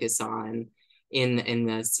focus on in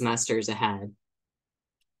the semesters ahead.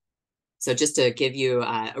 So just to give you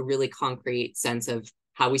a really concrete sense of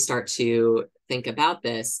how we start to think about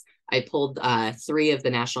this, I pulled 3 of the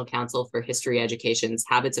National Council for History Education's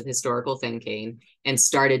Habits of Historical Thinking and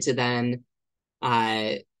started to then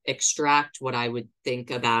extract what I would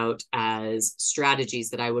think about as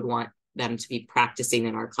strategies that I would want them to be practicing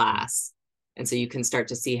in our class. And so you can start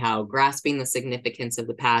to see how grasping the significance of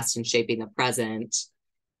the past and shaping the present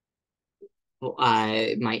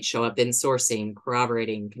might show up in sourcing,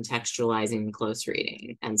 corroborating, contextualizing, close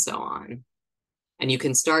reading, and so on. And you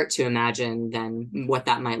can start to imagine then what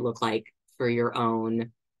that might look like for your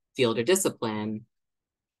own field or discipline.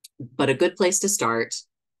 But a good place to start,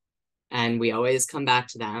 and we always come back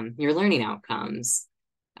to them, your learning outcomes.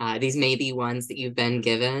 These may be ones that you've been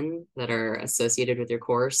given that are associated with your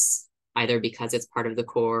course, either because it's part of the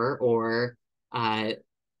core or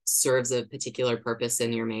serves a particular purpose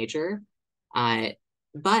in your major.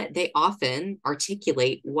 But they often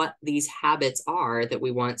articulate what these habits are that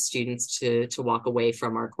we want students to walk away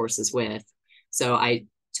from our courses with. So I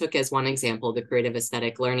took as one example the creative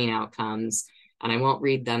aesthetic learning outcomes, and I won't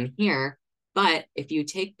read them here, but if you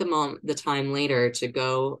take the time later to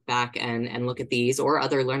go back and look at these or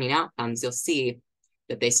other learning outcomes, you'll see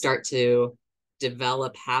that they start to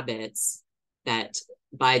develop habits that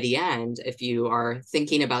by the end, if you are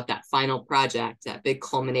thinking about that final project, that big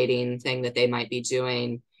culminating thing that they might be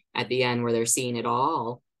doing at the end where they're seeing it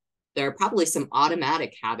all, there are probably some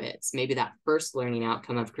automatic habits, maybe that first learning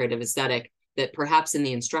outcome of creative aesthetic that perhaps in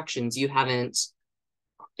the instructions you haven't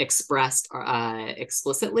expressed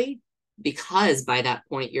explicitly, because by that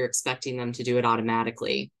point you're expecting them to do it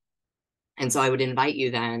automatically. And so I would invite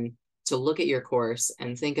you then to look at your course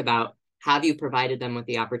and think about, have you provided them with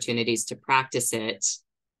the opportunities to practice it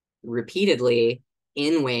repeatedly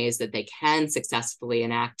in ways that they can successfully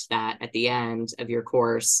enact that at the end of your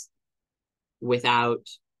course without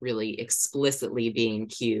really explicitly being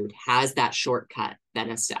cued? Has that shortcut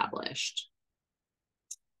been established?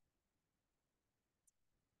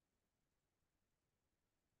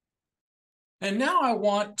 And now I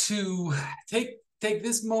want to take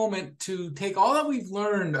this moment to take all that we've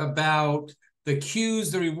learned about the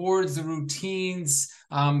cues, the rewards, the routines,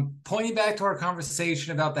 pointing back to our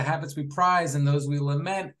conversation about the habits we prize and those we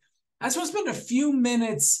lament. I just want to spend a few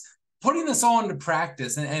minutes putting this all into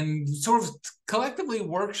practice and sort of collectively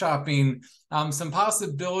workshopping some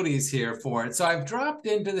possibilities here for it. So I've dropped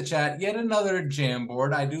into the chat yet another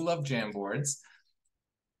Jamboard. I do love Jamboards.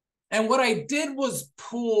 And what I did was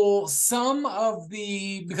pull some of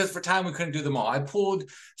the, because for time we couldn't do them all, I pulled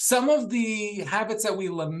some of the habits that we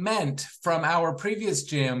lament from our previous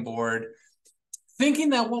Jamboard,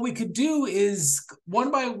 thinking that what we could do is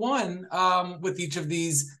one by one with each of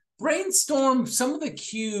these, brainstorm some of the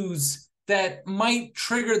cues that might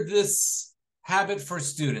trigger this habit for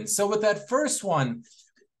students. So with that first one,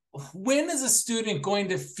 when is a student going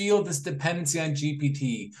to feel this dependency on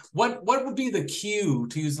GPT? What would be the cue,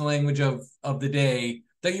 to use the language of the day,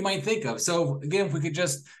 that you might think of? So again, if we could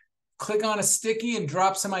just click on a sticky and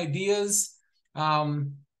drop some ideas.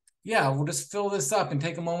 Yeah, we'll just fill this up and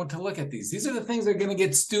take a moment to look at these. These are the things that are going to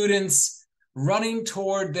get students running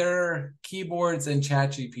toward their keyboards and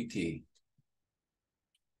ChatGPT.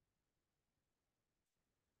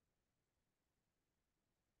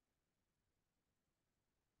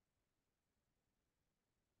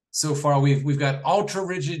 So far, we've got ultra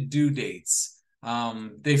rigid due dates.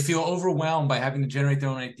 They feel overwhelmed by having to generate their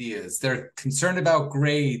own ideas. They're concerned about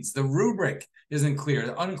grades. The rubric isn't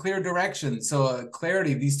clear, unclear direction. So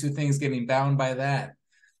clarity, these two things getting bound by that.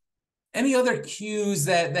 Any other cues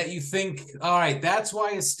that you think, all right, that's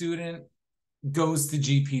why a student goes to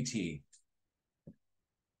GPT?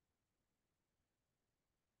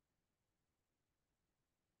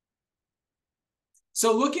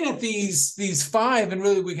 So looking at these five, and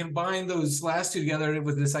really we combine those last two together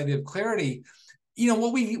with this idea of clarity, you know,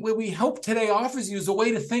 what we hope today offers you is a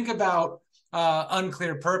way to think about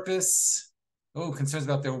unclear purpose, concerns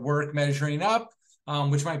about their work measuring up,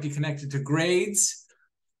 which might be connected to grades.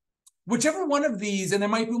 Whichever one of these, and there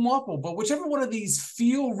might be multiple, but whichever one of these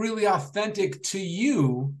feel really authentic to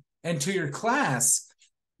you and to your class,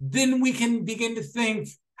 then we can begin to think,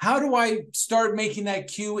 how do I start making that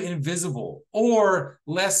cue invisible or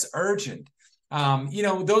less urgent? You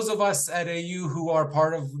know, those of us at AU who are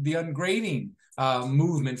part of the ungrading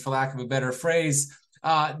movement, for lack of a better phrase,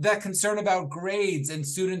 that concern about grades and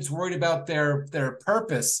students worried about their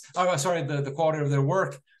purpose, the quality of their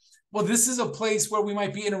work. Well, this is a place where we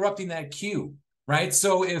might be interrupting that cue, right?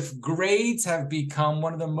 So if grades have become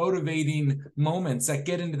one of the motivating moments that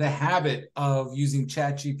get into the habit of using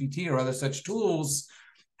ChatGPT or other such tools,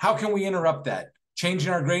 how can we interrupt that?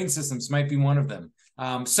 Changing our grading systems might be one of them.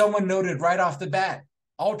 Someone noted right off the bat,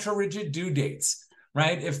 ultra rigid due dates,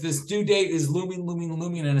 right? If this due date is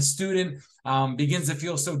looming, and a student begins to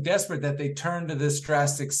feel so desperate that they turn to this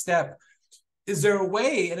drastic step, is there a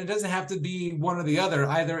way, and it doesn't have to be one or the other,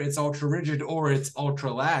 either it's ultra rigid or it's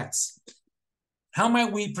ultra lax. How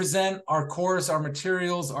might we present our course, our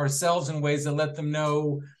materials, ourselves in ways that let them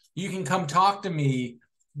know, you can come talk to me.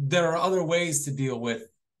 There are other ways to deal with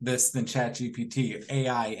this than ChatGPT,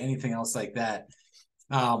 AI, anything else like that.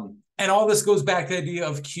 And And all this goes back to the idea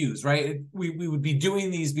of cues, right? We would be doing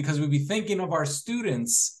these because we'd be thinking of our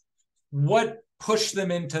students, what pushed them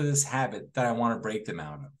into this habit that I want to break them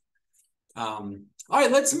out of. All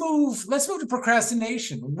right, let's move to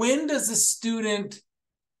procrastination. When does a student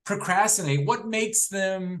procrastinate? What makes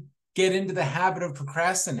them get into the habit of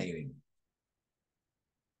procrastinating?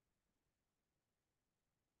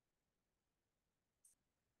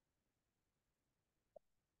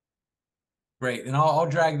 Great, and I'll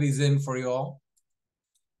drag these in for you all.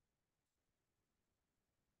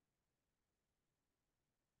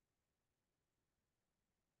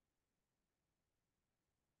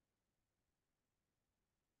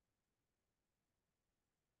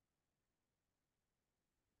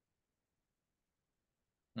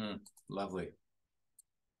 Lovely.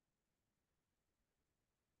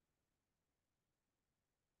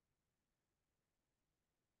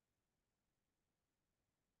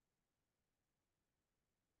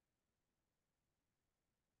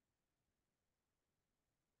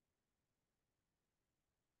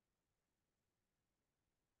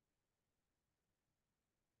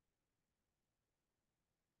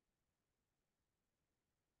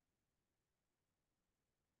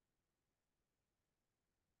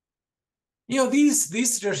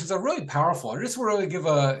 These suggestions are really powerful. I just want to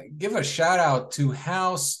really give a shout out to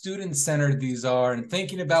how student-centered these are and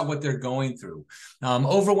thinking about what they're going through.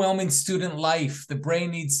 Overwhelming student life, the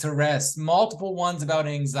brain needs to rest, multiple ones about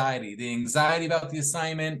anxiety, the anxiety about the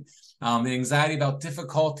assignment, the anxiety about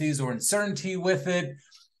difficulties or uncertainty with it,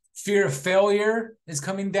 fear of failure is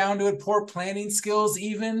coming down to it, poor planning skills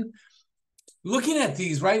even. Looking at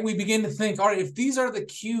these, right, we begin to think, all right, if these are the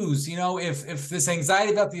cues, if this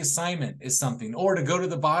anxiety about the assignment is something, or to go to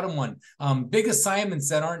the bottom one, big assignments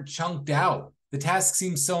that aren't chunked out, the task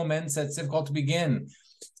seems so immense that it's difficult to begin.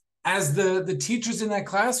 As the teachers in that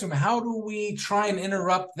classroom, how do we try and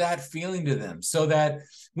interrupt that feeling to them so that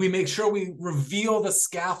we make sure we reveal the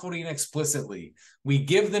scaffolding explicitly? We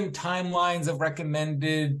give them timelines of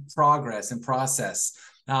recommended progress and process.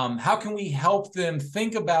 How can we help them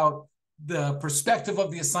think about the perspective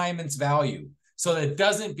of the assignment's value so that it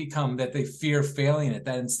doesn't become that they fear failing it,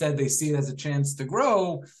 that instead they see it as a chance to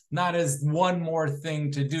grow, not as one more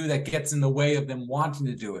thing to do that gets in the way of them wanting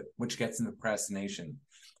to do it, which gets into procrastination.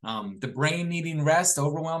 The brain needing rest,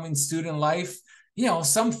 overwhelming student life.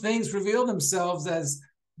 Some things reveal themselves as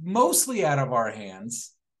mostly out of our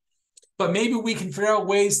hands, but maybe we can figure out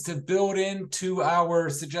ways to build into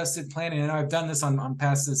our suggested planning. And I've done this on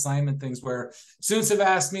past assignment things where students have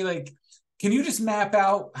asked me, like, can you just map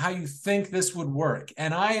out how you think this would work?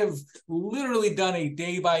 And I have literally done a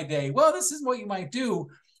day by day, well, this is what you might do.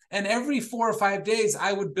 And every 4 or 5 days,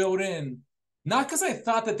 I would build in, not because I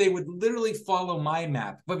thought that they would literally follow my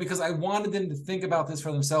map, but because I wanted them to think about this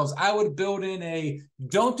for themselves. I would build in a,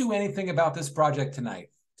 don't do anything about this project tonight.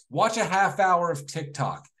 Watch a half hour of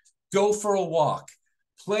TikTok, go for a walk,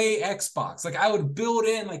 play Xbox. Like I would build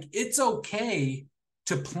in, like, it's okay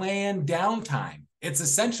to plan downtime. It's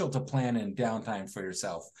essential to plan in downtime for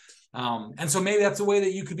yourself. And so maybe that's a way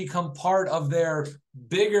that you could become part of their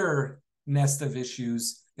bigger nest of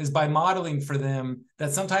issues, is by modeling for them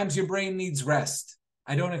that sometimes your brain needs rest.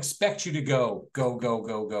 I don't expect you to go.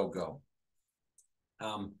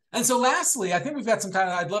 And so lastly, I think we've got some time.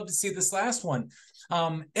 I'd love to see this last one.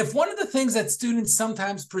 If one of the things that students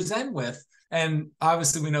sometimes present with, and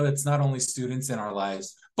obviously we know that's not only students in our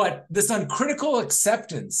lives, but this uncritical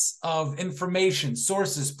acceptance of information,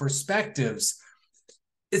 sources, perspectives,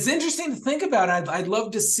 it's interesting to think about. I'd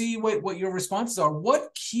love to see what your responses are.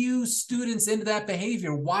 What cues students into that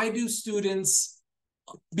behavior? Why do students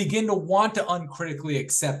begin to want to uncritically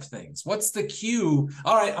accept things? What's the cue?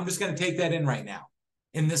 All right, I'm just going to take that in right now.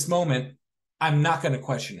 In this moment, I'm not going to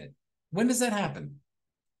question it. When does that happen?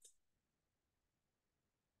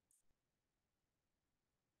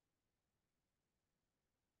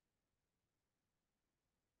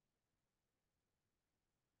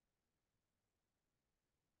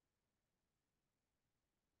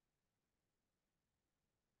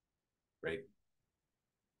 Great.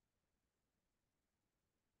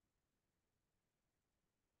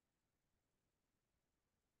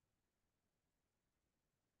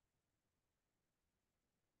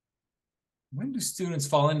 When do students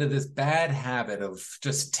fall into this bad habit of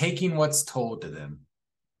just taking what's told to them?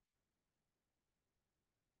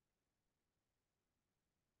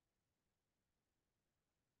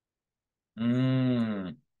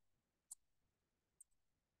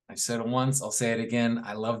 I said it once, I'll say it again.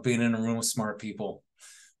 I love being in a room with smart people.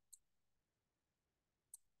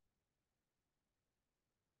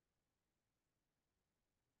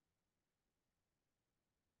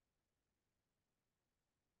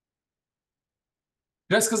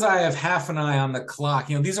 Just because I have half an eye on the clock,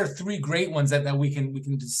 these are three great ones that we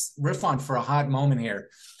can just riff on for a hot moment here.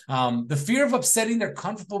 The fear of upsetting their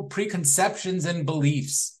comfortable preconceptions and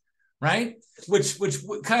beliefs, right? Which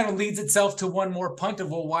kind of leads itself to one more punt of,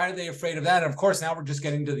 well, why are they afraid of that? And of course, now we're just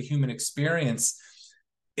getting to the human experience.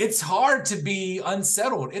 It's hard to be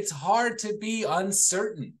unsettled. It's hard to be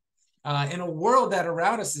uncertain. In a world that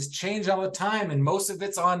around us is changed all the time, and most of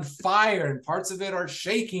it's on fire, and parts of it are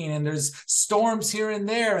shaking, and there's storms here and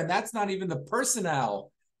there, and that's not even the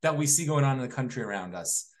personnel that we see going on in the country around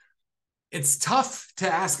us. It's tough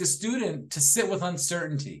to ask a student to sit with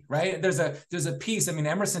uncertainty, right? There's a piece,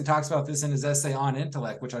 Emerson talks about this in his essay on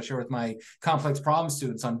intellect, which I share with my complex problem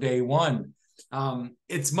students on day one.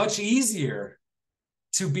 It's much easier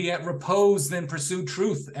to be at repose than pursue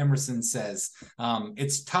truth, Emerson says.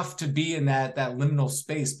 It's tough to be in that liminal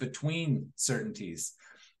space between certainties.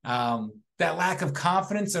 That lack of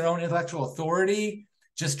confidence, their own intellectual authority,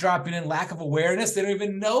 just dropping in lack of awareness. They don't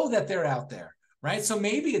even know that they're out there, right? So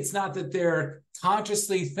maybe it's not that they're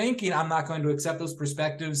consciously thinking, I'm not going to accept those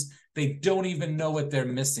perspectives. They don't even know what they're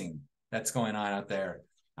missing that's going on out there.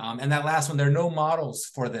 And that last one, there are no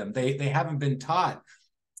models for them. They haven't been taught.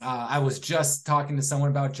 I was just talking to someone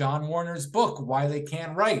about John Warner's book, Why They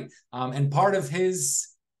Can't Write. And part of his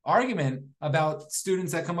argument about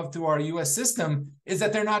students that come up through our US system is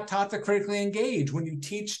that they're not taught to critically engage. When you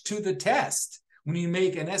teach to the test, when you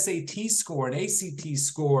make an SAT score, an ACT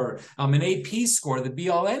score, an AP score, the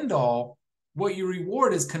be-all end-all, what you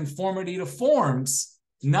reward is conformity to forms,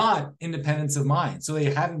 not independence of mind. So they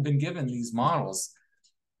haven't been given these models.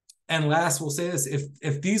 And last, we'll say this,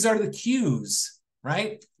 if these are the cues,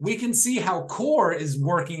 right, we can see how core is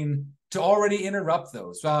working to already interrupt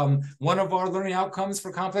those. One of our learning outcomes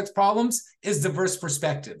for complex problems is diverse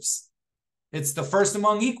perspectives. It's the first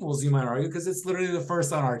among equals, you might argue, because it's literally the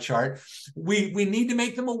first on our chart. We need to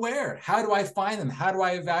make them aware. How do I find them? How do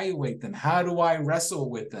I evaluate them? How do I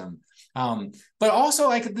wrestle with them? But also,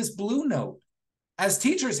 like this blue note, as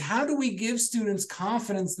teachers, how do we give students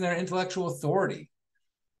confidence in their intellectual authority?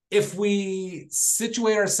 If we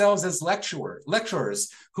situate ourselves as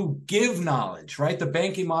lecturers who give knowledge, right? The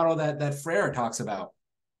banking model that Freire talks about.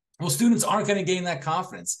 Well, students aren't going to gain that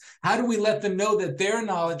confidence. How do we let them know that their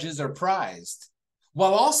knowledges are prized,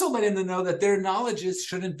 while also letting them know that their knowledges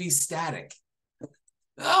shouldn't be static?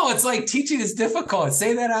 Oh, it's like teaching is difficult.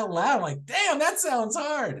 Say that out loud. I'm like, damn, that sounds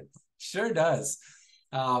hard. Sure does.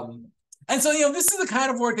 And so, this is the kind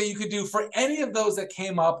of work that you could do for any of those that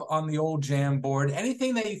came up on the old Jamboard,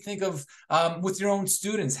 anything that you think of with your own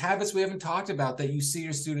students, habits we haven't talked about that you see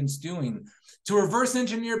your students doing, to reverse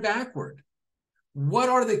engineer backward. What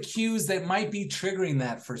are the cues that might be triggering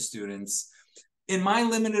that for students? In my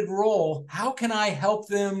limited role, how can I help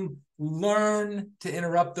them learn to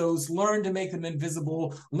interrupt those, learn to make them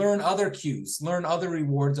invisible, learn other cues, learn other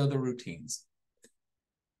rewards, other routines?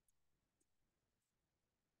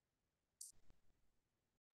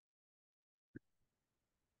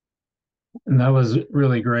 And that was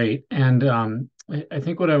really great. And I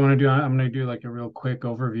think what I want to do, I'm going to do like a real quick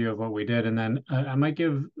overview of what we did, and then I might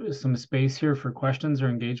give some space here for questions or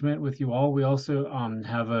engagement with you all. We also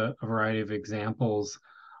have a variety of examples.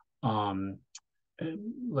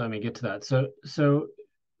 Let me get to that. So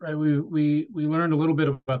right, we learned a little bit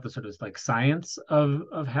about the sort of like science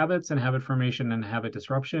of habits and habit formation and habit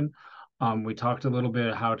disruption. We talked a little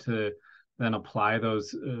bit how to then apply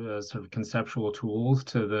those sort of conceptual tools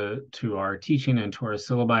to our teaching and to our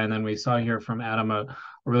syllabi. And then we saw here from Adam a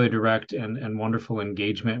really direct and wonderful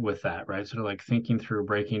engagement with that, right? Sort of like thinking through,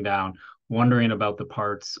 breaking down, wondering about the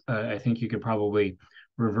parts. I think you could probably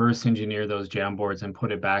reverse engineer those Jamboards and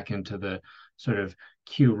put it back into the sort of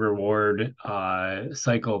cue reward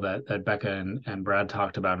cycle that Becca and Brad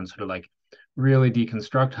talked about, and sort of like really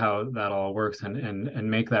deconstruct how that all works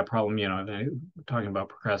and make that problem, talking about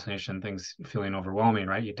procrastination, things feeling overwhelming,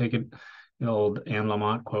 right? You take it, the old Anne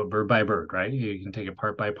Lamott quote, bird by bird, right? You can take it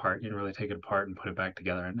part by part, you can really take it apart and put it back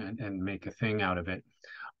together and make a thing out of it.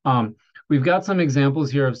 We've got some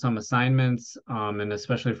examples here of some assignments, and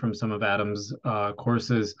especially from some of Adam's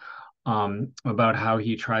courses, about how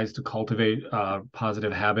he tries to cultivate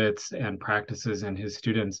positive habits and practices in his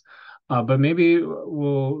students. But maybe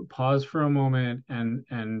we'll pause for a moment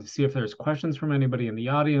and see if there's questions from anybody in the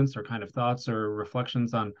audience, or kind of thoughts or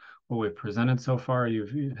reflections on what we've presented so far.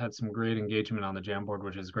 You've had some great engagement on the Jamboard,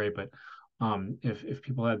 which is great, but if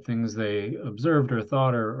people had things they observed or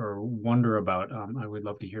thought or wonder about, I would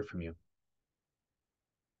love to hear from you.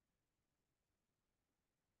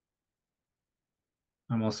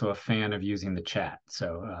 I'm also a fan of using the chat,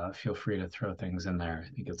 so feel free to throw things in there.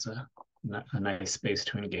 I think it's a nice space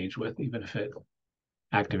to engage with, even if it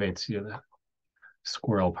activates the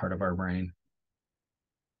squirrel part of our brain.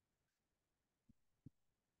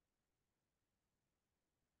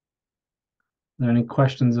 Are there any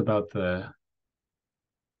questions about the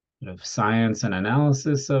sort of science and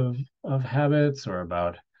analysis of habits, or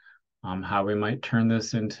about how we might turn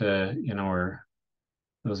this into, or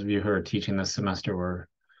those of you who are teaching this semester, we're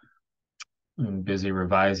busy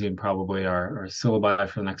revising probably our syllabi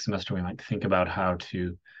for the next semester. We might think about how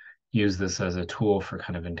to use this as a tool for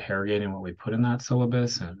kind of interrogating what we put in that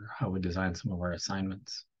syllabus and how we design some of our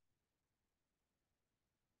assignments.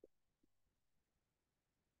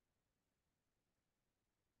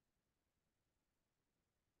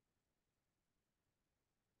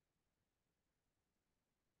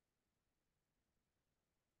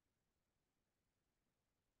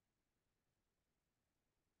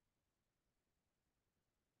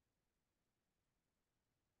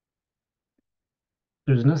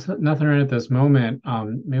 There's nothing right at this moment.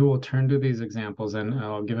 Maybe we'll turn to these examples, and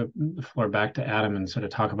I'll give the floor back to Adam and sort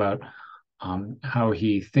of talk about how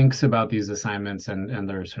he thinks about these assignments and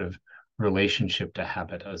their sort of relationship to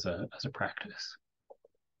habit as a practice.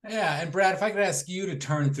 Yeah, and Brad, if I could ask you to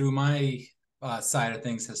turn through my side of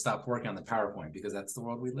things to stop working on the PowerPoint, because that's the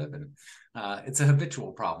world we live in. It's a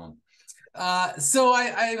habitual problem. So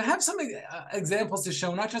I have some examples to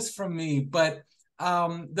show, not just from me, but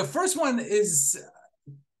the first one is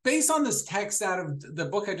based on this text out of the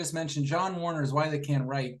book I just mentioned, John Warner's Why They Can't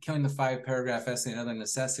Write, Killing the 5-Paragraph Essay and Other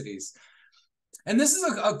Necessities. And this is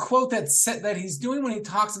a quote that he's doing when he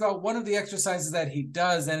talks about one of the exercises that he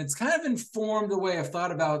does, and it's kind of informed the way I've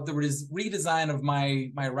thought about the redesign of my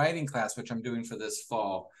writing class, which I'm doing for this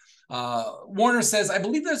fall. Warner says, I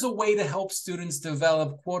believe there's a way to help students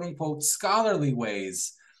develop quote unquote scholarly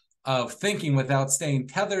ways of thinking without staying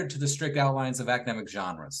tethered to the strict outlines of academic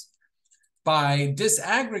genres. By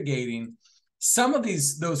disaggregating some of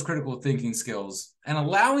those critical thinking skills and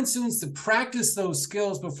allowing students to practice those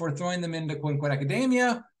skills before throwing them into quote unquote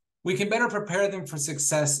academia, we can better prepare them for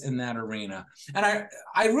success in that arena. And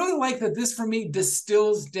I really like that this, for me,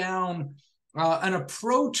 distills down an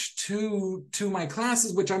approach to my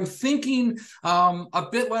classes, which I'm thinking a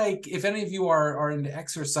bit like, if any of you are into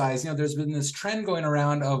exercise, there's been this trend going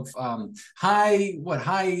around of high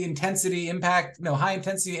intensity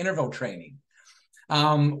interval training,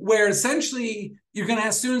 where essentially you're going to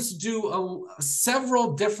have students do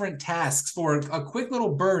several different tasks for a quick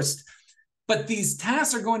little burst. But these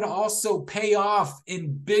tasks are going to also pay off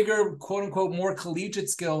in bigger, quote unquote, more collegiate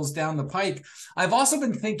skills down the pike. I've also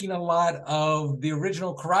been thinking a lot of the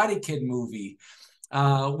original Karate Kid movie,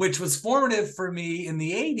 which was formative for me in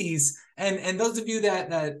the 80s. And those of you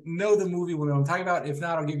that know the movie will know what I'm talking about. If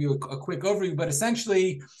not, I'll give you a quick overview. But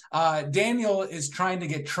essentially, Daniel is trying to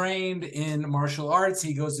get trained in martial arts.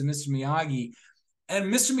 He goes to Mr. Miyagi.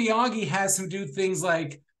 And Mr. Miyagi has him do things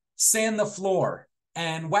like sand the floor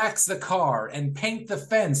and wax the car and paint the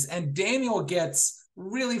fence. And Daniel gets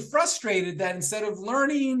really frustrated that instead of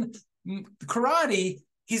learning karate,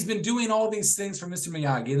 he's been doing all these things for Mr.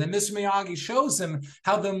 Miyagi. And then Mr. Miyagi shows him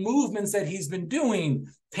how the movements that he's been doing,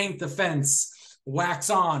 paint the fence, wax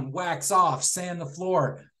on, wax off, sand the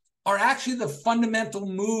floor, are actually the fundamental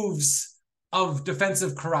moves of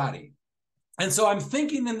defensive karate. And so I'm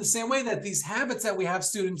thinking in the same way that these habits that we have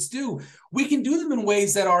students do, we can do them in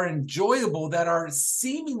ways that are enjoyable, that are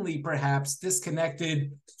seemingly perhaps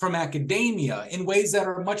disconnected from academia, in ways that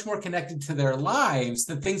are much more connected to their lives,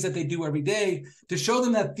 the things that they do every day, to show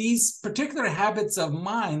them that these particular habits of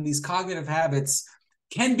mind, these cognitive habits,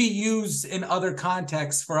 can be used in other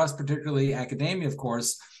contexts for us, particularly academia, of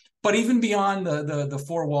course, but even beyond the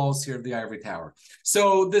four walls here of the ivory tower.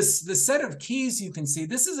 So the set of keys you can see,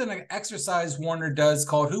 this is an exercise Warner does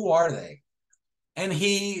called Who Are They? And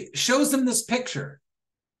he shows them this picture.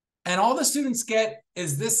 And all the students get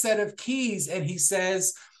is this set of keys. And he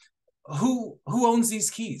says, who owns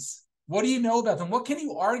these keys? What do you know about them? What can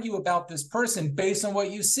you argue about this person based on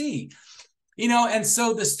what you see? And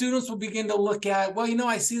so the students will begin to look at, well,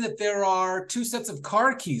 I see that there are 2 sets of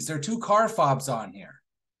car keys. There are 2 car fobs on here.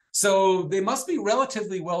 So they must be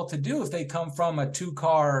relatively well-to-do if they come from a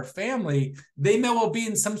 2-car family. They may well be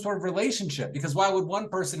in some sort of relationship, because why would one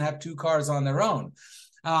person have 2 cars on their own?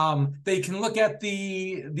 They can look at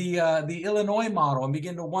the Illinois model and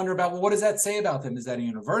begin to wonder about, well, what does that say about them? Is that a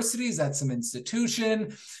university? Is that some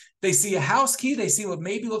institution? They see a house key. They see what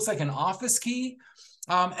maybe looks like an office key.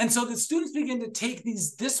 And so the students begin to take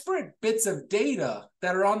these disparate bits of data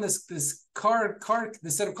that are on this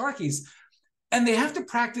set of car keys, and they have to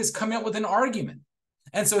practice coming up with an argument.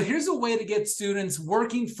 And so here's a way to get students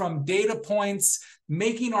working from data points,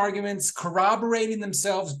 making arguments, corroborating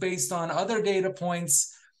themselves based on other data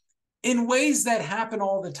points in ways that happen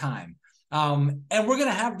all the time. And we're going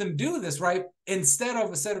to have them do this, right? Instead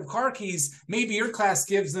of a set of car keys, maybe your class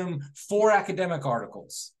gives them 4 academic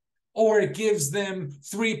articles, or it gives them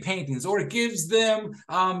 3 paintings, or it gives them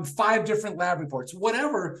 5 different lab reports,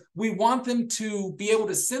 whatever. We want them to be able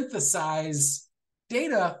to synthesize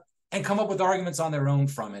data and come up with arguments on their own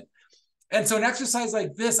from it. And so an exercise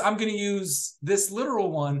like this, I'm going to use this literal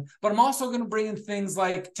one, but I'm also going to bring in things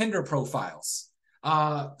like Tinder profiles,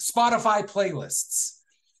 Spotify playlists,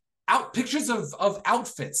 pictures of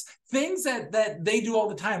outfits, things that they do all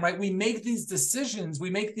the time, right? We make these decisions, we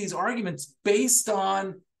make these arguments based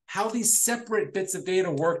on how these separate bits of data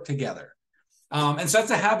work together. And so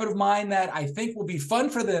that's a habit of mine that I think will be fun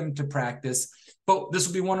for them to practice, but this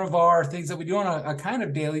will be one of our things that we do on a kind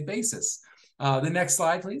of daily basis. The next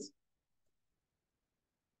slide, please.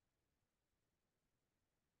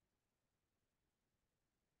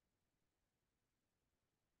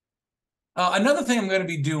 Another thing I'm going to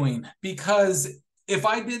be doing, because if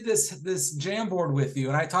I did this Jamboard with you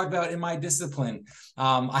and I talked about in my discipline,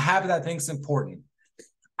 a habit that I think is important,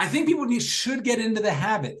 I think people should get into the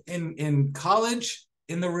habit in college,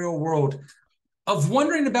 in the real world, of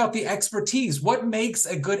wondering about the expertise. What makes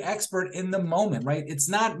a good expert in the moment, right? It's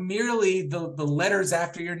not merely the letters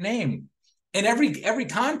after your name. In every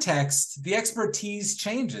context, the expertise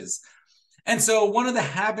changes. And so one of the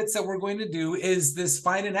habits that we're going to do is this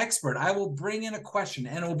find an expert. I will bring in a question,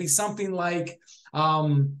 and it will be something like,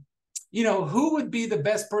 who would be the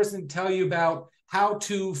best person to tell you about how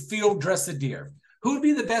to field dress a deer? Who would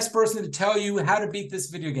be the best person to tell you how to beat this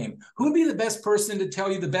video game? Who would be the best person to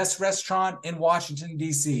tell you the best restaurant in Washington,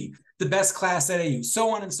 D.C., the best class at AU, so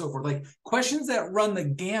on and so forth? Like questions that run the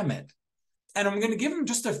gamut. And I'm going to give them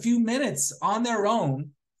just a few minutes on their own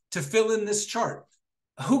to fill in this chart.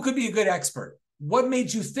 Who could be a good expert? What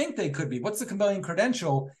made you think they could be? What's the compelling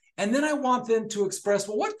credential? And then I want them to express,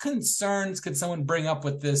 well, what concerns could someone bring up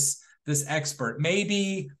with this expert?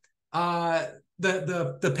 Maybe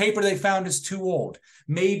the paper they found is too old.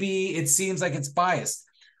 Maybe it seems like it's biased,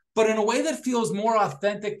 but in a way that feels more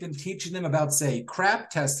authentic than teaching them about, say,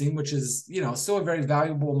 crap testing, which is, still a very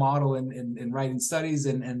valuable model in writing studies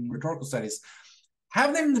and rhetorical studies.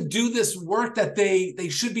 Have them do this work that they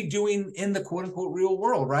should be doing in the quote unquote real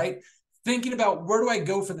world, right? Thinking about, where do I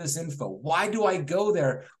go for this info? Why do I go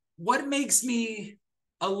there? What makes me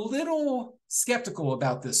a little skeptical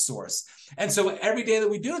about this source? And so every day that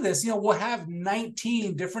we do this, we'll have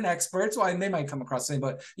 19 different experts. Well, and they might come across the same,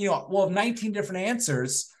 but we'll have 19 different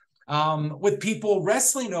answers with people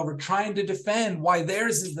wrestling over trying to defend why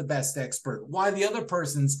theirs is the best expert, why the other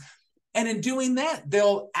person's. And in doing that,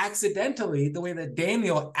 they'll accidentally, the way that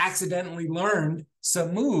Daniel accidentally learned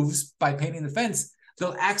some moves by painting the fence,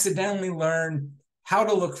 they'll accidentally learn how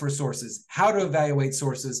to look for sources, how to evaluate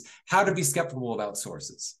sources, how to be skeptical about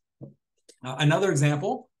sources. Another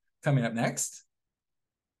example coming up next.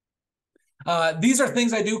 These are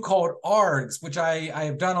things I do called ARGs, which I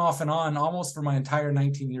have done off and on almost for my entire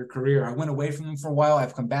 19-year career. I went away from them for a while.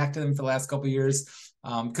 I've come back to them for the last couple of years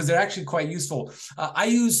because they're actually quite useful. I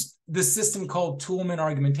use this system called Toolman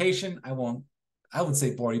argumentation. I would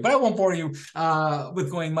say bore you, but I won't bore you with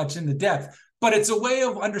going much into depth. But it's a way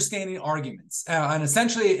of understanding arguments. And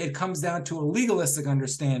essentially, it comes down to a legalistic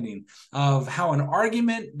understanding of how an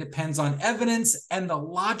argument depends on evidence and the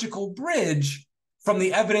logical bridge from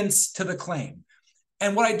the evidence to the claim.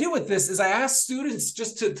 And what I do with this is I ask students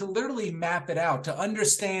just to literally map it out, to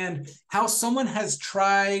understand how someone has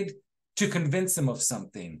tried to convince them of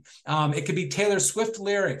something. It could be Taylor Swift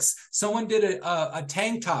lyrics. Someone did a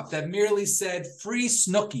tank top that merely said "Free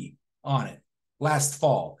Snooki" on it last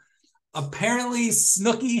fall. Apparently,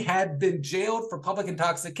 Snooki had been jailed for public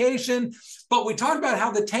intoxication, but we talked about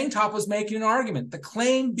how the tank top was making an argument. The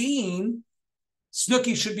claim being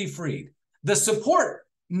Snooki should be freed. The support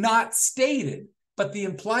not stated, but the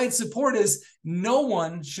implied support is no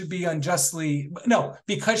one should be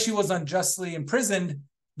because she was unjustly imprisoned.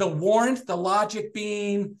 The warrant, the logic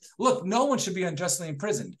being, look, no one should be unjustly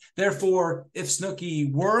imprisoned. Therefore, if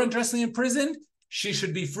Snooki were unjustly imprisoned, she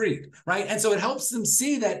should be freed, right? And so it helps them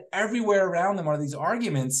see that everywhere around them are these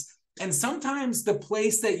arguments. And sometimes the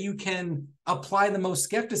place that you can apply the most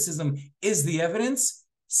skepticism is the evidence.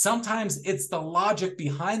 Sometimes it's the logic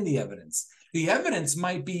behind the evidence. The evidence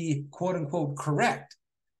might be quote unquote correct,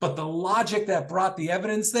 but the logic that brought the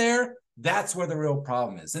evidence there, that's where the real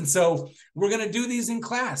problem is. And so we're going to do these in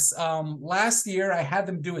class. Last year, I had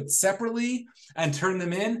them do it separately and turn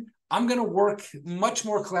them in. I'm going to work much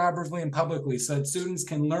more collaboratively and publicly so that students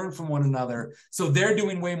can learn from one another. So they're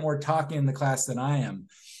doing way more talking in the class than I am.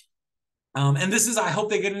 And this is, I hope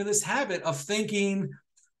they get into this habit of thinking,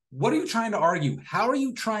 what are you trying to argue? How are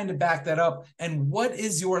you trying to back that up? And what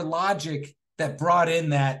is your logic that brought in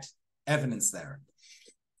that evidence there?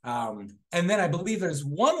 And then I believe there's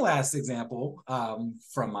one last example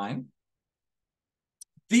from mine.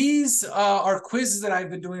 These are quizzes that I've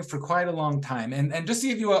been doing for quite a long time. And just to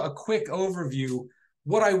give you a quick overview,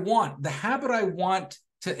 what I want, the habit I want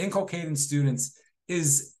to inculcate in students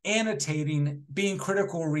is annotating, being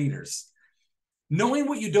critical readers. Knowing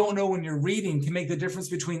what you don't know when you're reading can make the difference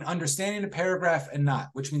between understanding a paragraph and not,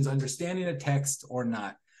 which means understanding a text or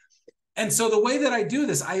not. And so the way that I do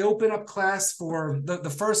this, I open up class for the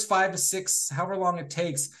first 5 to 6, however long it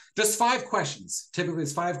takes, just 5 questions. Typically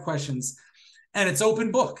it's 5 questions, and it's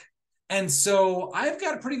open book. And so I've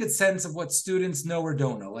got a pretty good sense of what students know or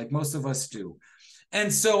don't know, like most of us do.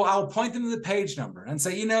 And so I'll point them to the page number and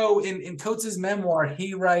say, you know, in Coates's memoir,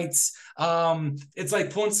 he writes, it's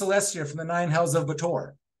like Point Celestia from the 9 Hells of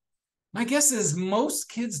Bator. My guess is most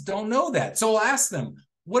kids don't know that. So I'll ask them,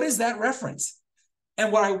 what is that reference?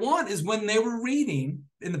 And what I want is when they were reading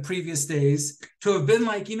in the previous days to have been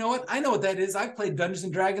like, you know what? I know what that is. I've played Dungeons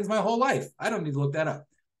and Dragons my whole life. I don't need to look that up.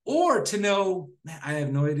 Or to know, man, I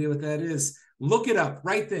have no idea what that is. Look it up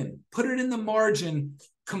right then. Put it in the margin.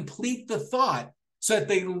 Complete the thought so that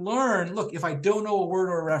they learn, look, if I don't know a word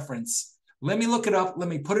or a reference, let me look it up. Let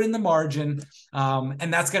me put it in the margin.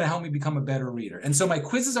 And that's going to help me become a better reader. And so my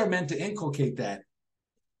quizzes are meant to inculcate that.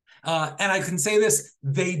 And I can say this,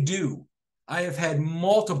 they do. I have had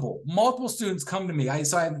multiple students come to me.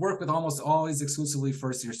 So I work with almost always exclusively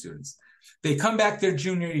first-year students. They come back their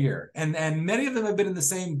junior year, and many of them have been in the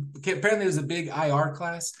same, apparently there's a big IR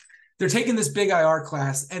class. They're taking this big IR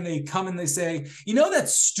class, and they come and they say, you know that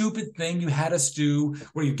stupid thing you had us do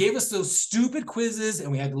where you gave us those stupid quizzes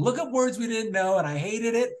and we had to look up words we didn't know and I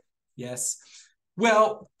hated it? Yes.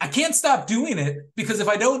 Well, I can't stop doing it because if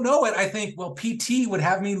I don't know it, I think, well, PT would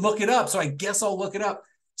have me look it up, so I guess I'll look it up.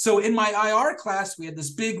 So in my IR class, we had this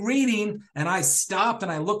big reading, and I stopped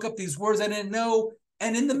and I looked up these words I didn't know.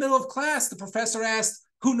 And in the middle of class, the professor asked,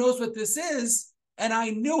 who knows what this is? And I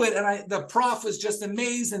knew it. And the prof was just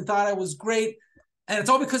amazed and thought I was great. And it's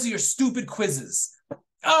all because of your stupid quizzes.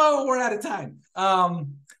 Oh, we're out of time.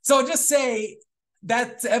 So I'll just say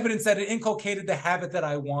that's evidence that it inculcated the habit that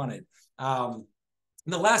I wanted. The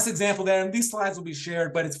last example there, and these slides will be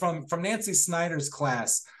shared, but it's from Nancy Snyder's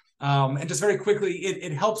class. And just very quickly,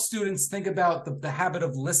 it helps students think about the habit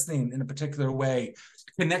of listening in a particular way,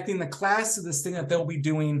 connecting the class to this thing that they'll be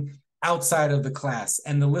doing outside of the class.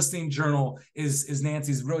 And the listening journal is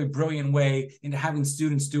Nancy's really brilliant way into having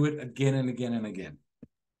students do it again and again and again.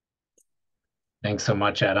 Thanks so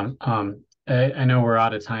much, Adam. I know we're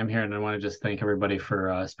out of time here, and I want to just thank everybody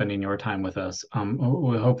for spending your time with us.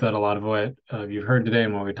 We hope that a lot of what you've heard today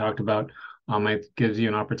and what we talked about it gives you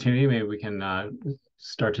an opportunity. Maybe we can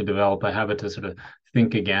start to develop a habit to sort of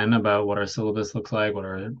think again about what our syllabus looks like,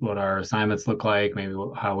 what our assignments look like, maybe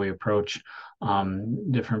how we approach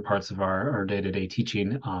different parts of our day-to-day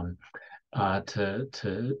teaching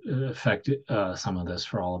to affect some of this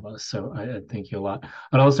for all of us. So I thank you a lot.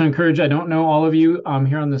 I'd also encourage, I don't know all of you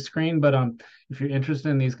here on the screen, but if you're interested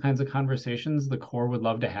in these kinds of conversations, the core would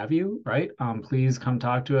love to have you, right? Please come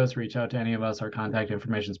talk to us, reach out to any of us. Our contact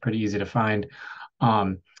information is pretty easy to find.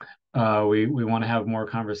 We want to have more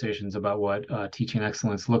conversations about what teaching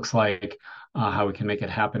excellence looks like, how we can make it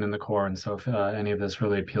happen in the core. And so if any of this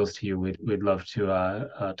really appeals to you, we'd love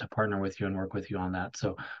to partner with you and work with you on that.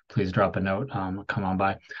 So please drop a note, come on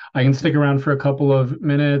by. I can stick around for a couple of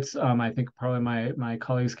minutes. I think probably my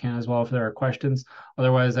colleagues can as well if there are questions.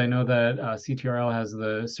 Otherwise, I know that CTRL has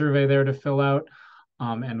the survey there to fill out.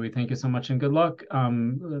 And we thank you so much and good luck.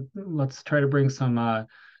 Let's try to bring some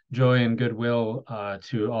joy and goodwill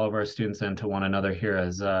to all of our students and to one another here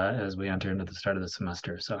as we enter into the start of the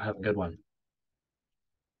semester. So have a good one.